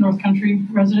North Country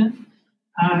resident.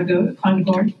 I climb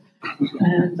the guard,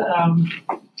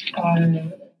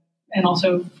 and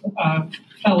also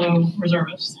fellow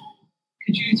reservist.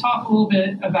 Could you talk a little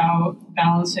bit about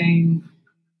balancing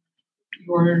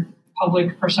your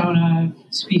public persona,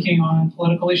 speaking on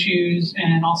political issues,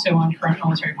 and also on current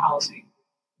military policy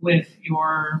with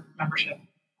your membership?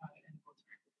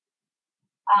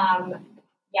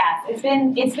 Yes, it's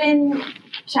been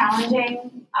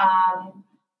challenging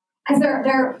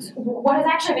because what has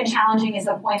actually been challenging is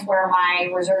the points where my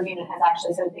reserve unit has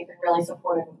actually said they've been really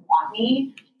supportive and want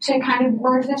me to kind of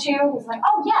merge the two. It's like,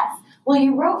 oh yes, well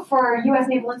you wrote for U.S.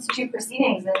 Naval Institute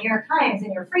proceedings in the New York Times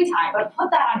in your free time, but put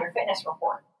that on your fitness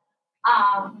report.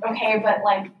 Okay, but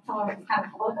like some of it's kind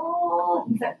of political.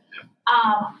 So,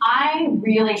 I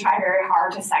really try very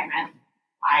hard to segment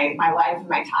my life and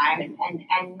my time,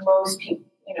 and most people,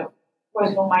 most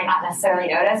people might not necessarily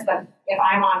notice, but if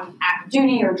I'm on active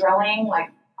duty or drilling, like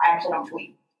I actually don't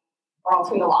tweet, or I'll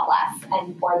tweet a lot less,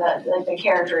 and or the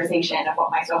characterization of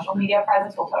what my social media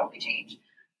presence will totally change.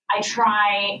 I'll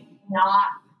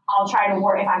try to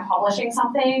work, if I'm publishing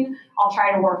something, I'll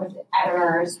try to work with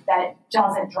editors that it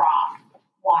doesn't drop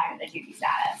while I'm in the duty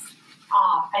status.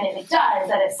 And if it does,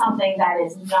 that it's something that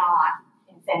is not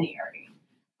incendiary.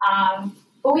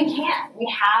 But we can't.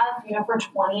 We have, for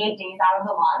 28 days out of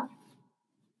the month,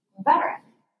 I'm a veteran.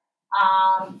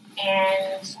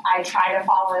 And I try to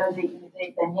follow the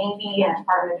Navy and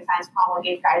Department of Defense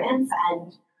promulgate guidance,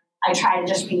 and I try to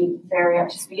just be very up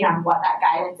to speed on what that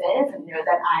guidance is and know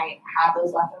that I have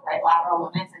those left and right lateral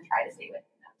limits and try to stay within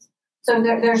those. So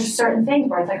there's certain things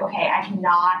where it's like, okay, I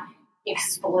cannot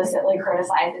explicitly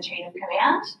criticize the chain of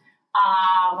command,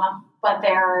 but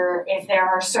if there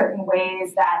are certain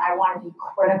ways that I want to be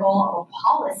critical of a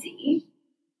policy,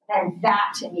 then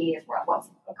that to me is what's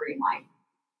a green light.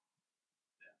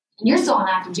 And you're still on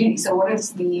active duty, so what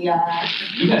is the... You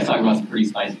guys talk about some pretty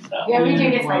spicy stuff. Yeah, we do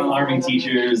get spicy. Army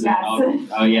teachers. Yes.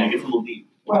 Oh, yeah, it gets a little deep.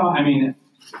 Well, I mean,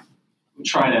 we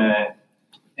try to,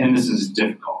 and this is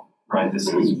difficult, right? This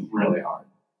is really hard,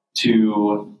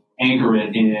 to anchor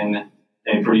it in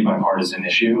a pretty bipartisan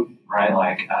issue, right?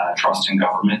 Like trust in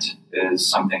government is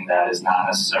something that is not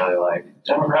necessarily like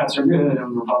Democrats are good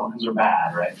and Republicans are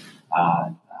bad, right?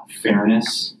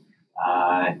 Fairness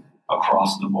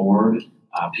across the board.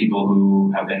 People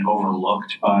who have been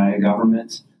overlooked by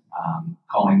government,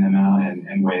 calling them out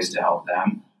and ways to help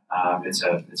them. It's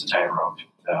a tightrope,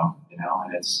 though,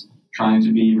 and it's trying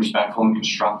to be respectful and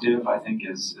constructive, I think,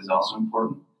 is also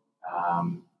important.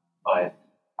 But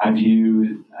I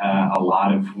view a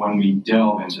lot of when we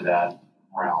delve into that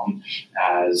realm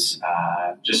as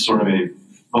just sort of a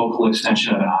vocal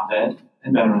extension of an op-ed,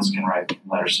 and veterans can write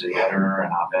letters to the editor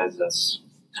and op-eds. That's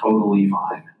totally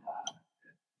fine.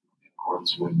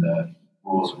 Accordance with the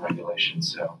rules and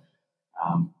regulations. So,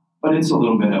 but it's a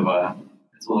little bit of a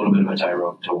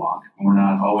tightrope to walk. We're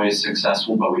not always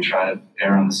successful, but we try to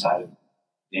err on the side of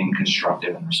being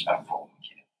constructive and respectful.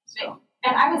 So.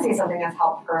 And I would say something that's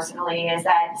helped personally is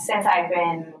that since I've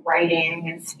been writing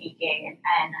and speaking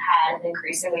and had an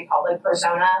increasingly public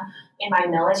persona in my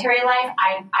military life,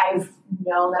 I've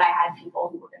known that I had people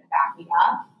who were going to back me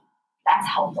up. That's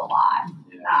helped a lot.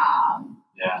 Yeah.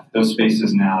 Yeah, those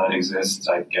spaces now that exist,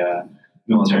 like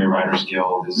Military Writers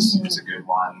Guild is a good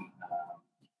one.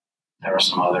 There are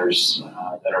some others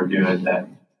that are good that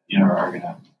are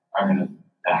gonna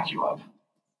back you up.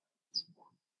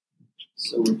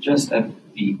 So we're just at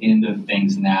the end of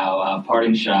things now.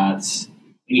 Parting shots.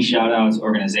 Any shout outs,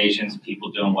 organizations,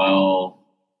 people doing well,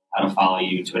 how to follow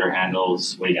you, Twitter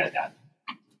handles. What do you guys got?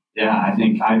 Yeah, I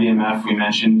think IBMF, we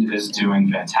mentioned, is doing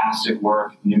fantastic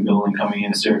work. New building coming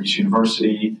into Syracuse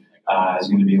University is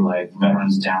going to be like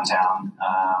veterans downtown.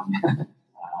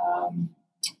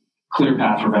 Clear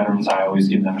Path for Veterans, I always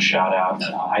give them a shout out.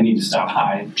 I need to stop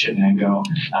by Chittenango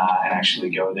and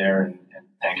actually go there and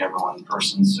thank everyone in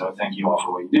person. So thank you all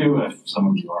for what you do, if some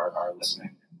of you are listening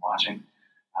and watching.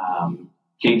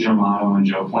 Kate Germano and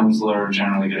Joe Plensler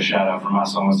generally get a shout out from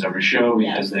us almost every show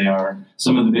because they are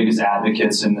some of the biggest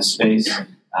advocates in this space,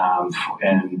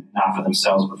 and not for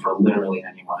themselves, but for literally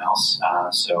anyone else.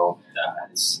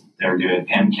 They're good.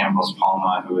 Pam Campos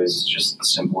Palma, who is just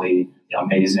simply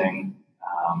amazing.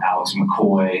 Alex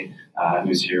McCoy,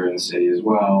 who's here in the city as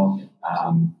well.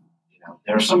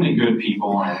 There are so many good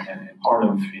people, and part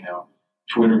of,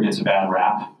 Twitter gets a bad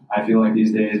rap, I feel like,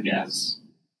 these days because,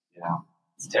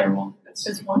 it's terrible.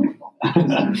 It's wonderful.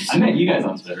 I met you guys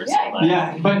on Twitter.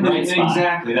 But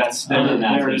exactly.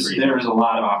 There is a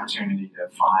lot of opportunity to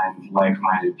find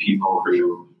like-minded people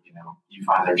who, you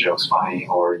find their jokes funny,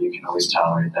 or you can always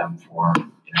tolerate them for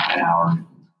an hour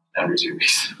every 2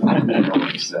 weeks.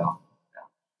 So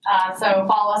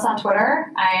follow us on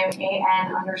Twitter. I'm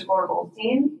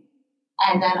AN_Goldstein.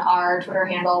 And then our Twitter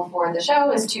handle for the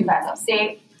show is 2 Vets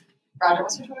Upstate. Roger,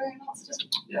 what's your Twitter handle?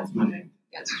 That's my name.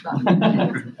 Yeah, it's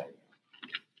fun.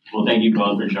 Well, thank you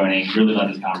both for joining. Really love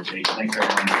this conversation. Thanks for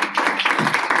everyone.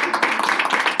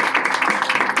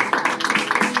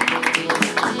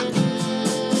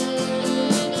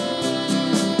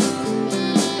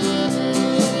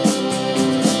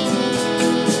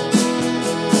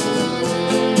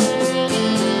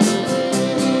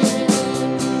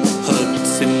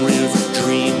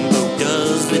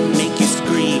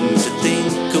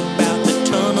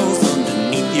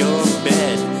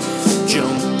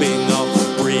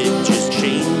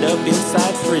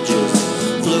 Inside fridges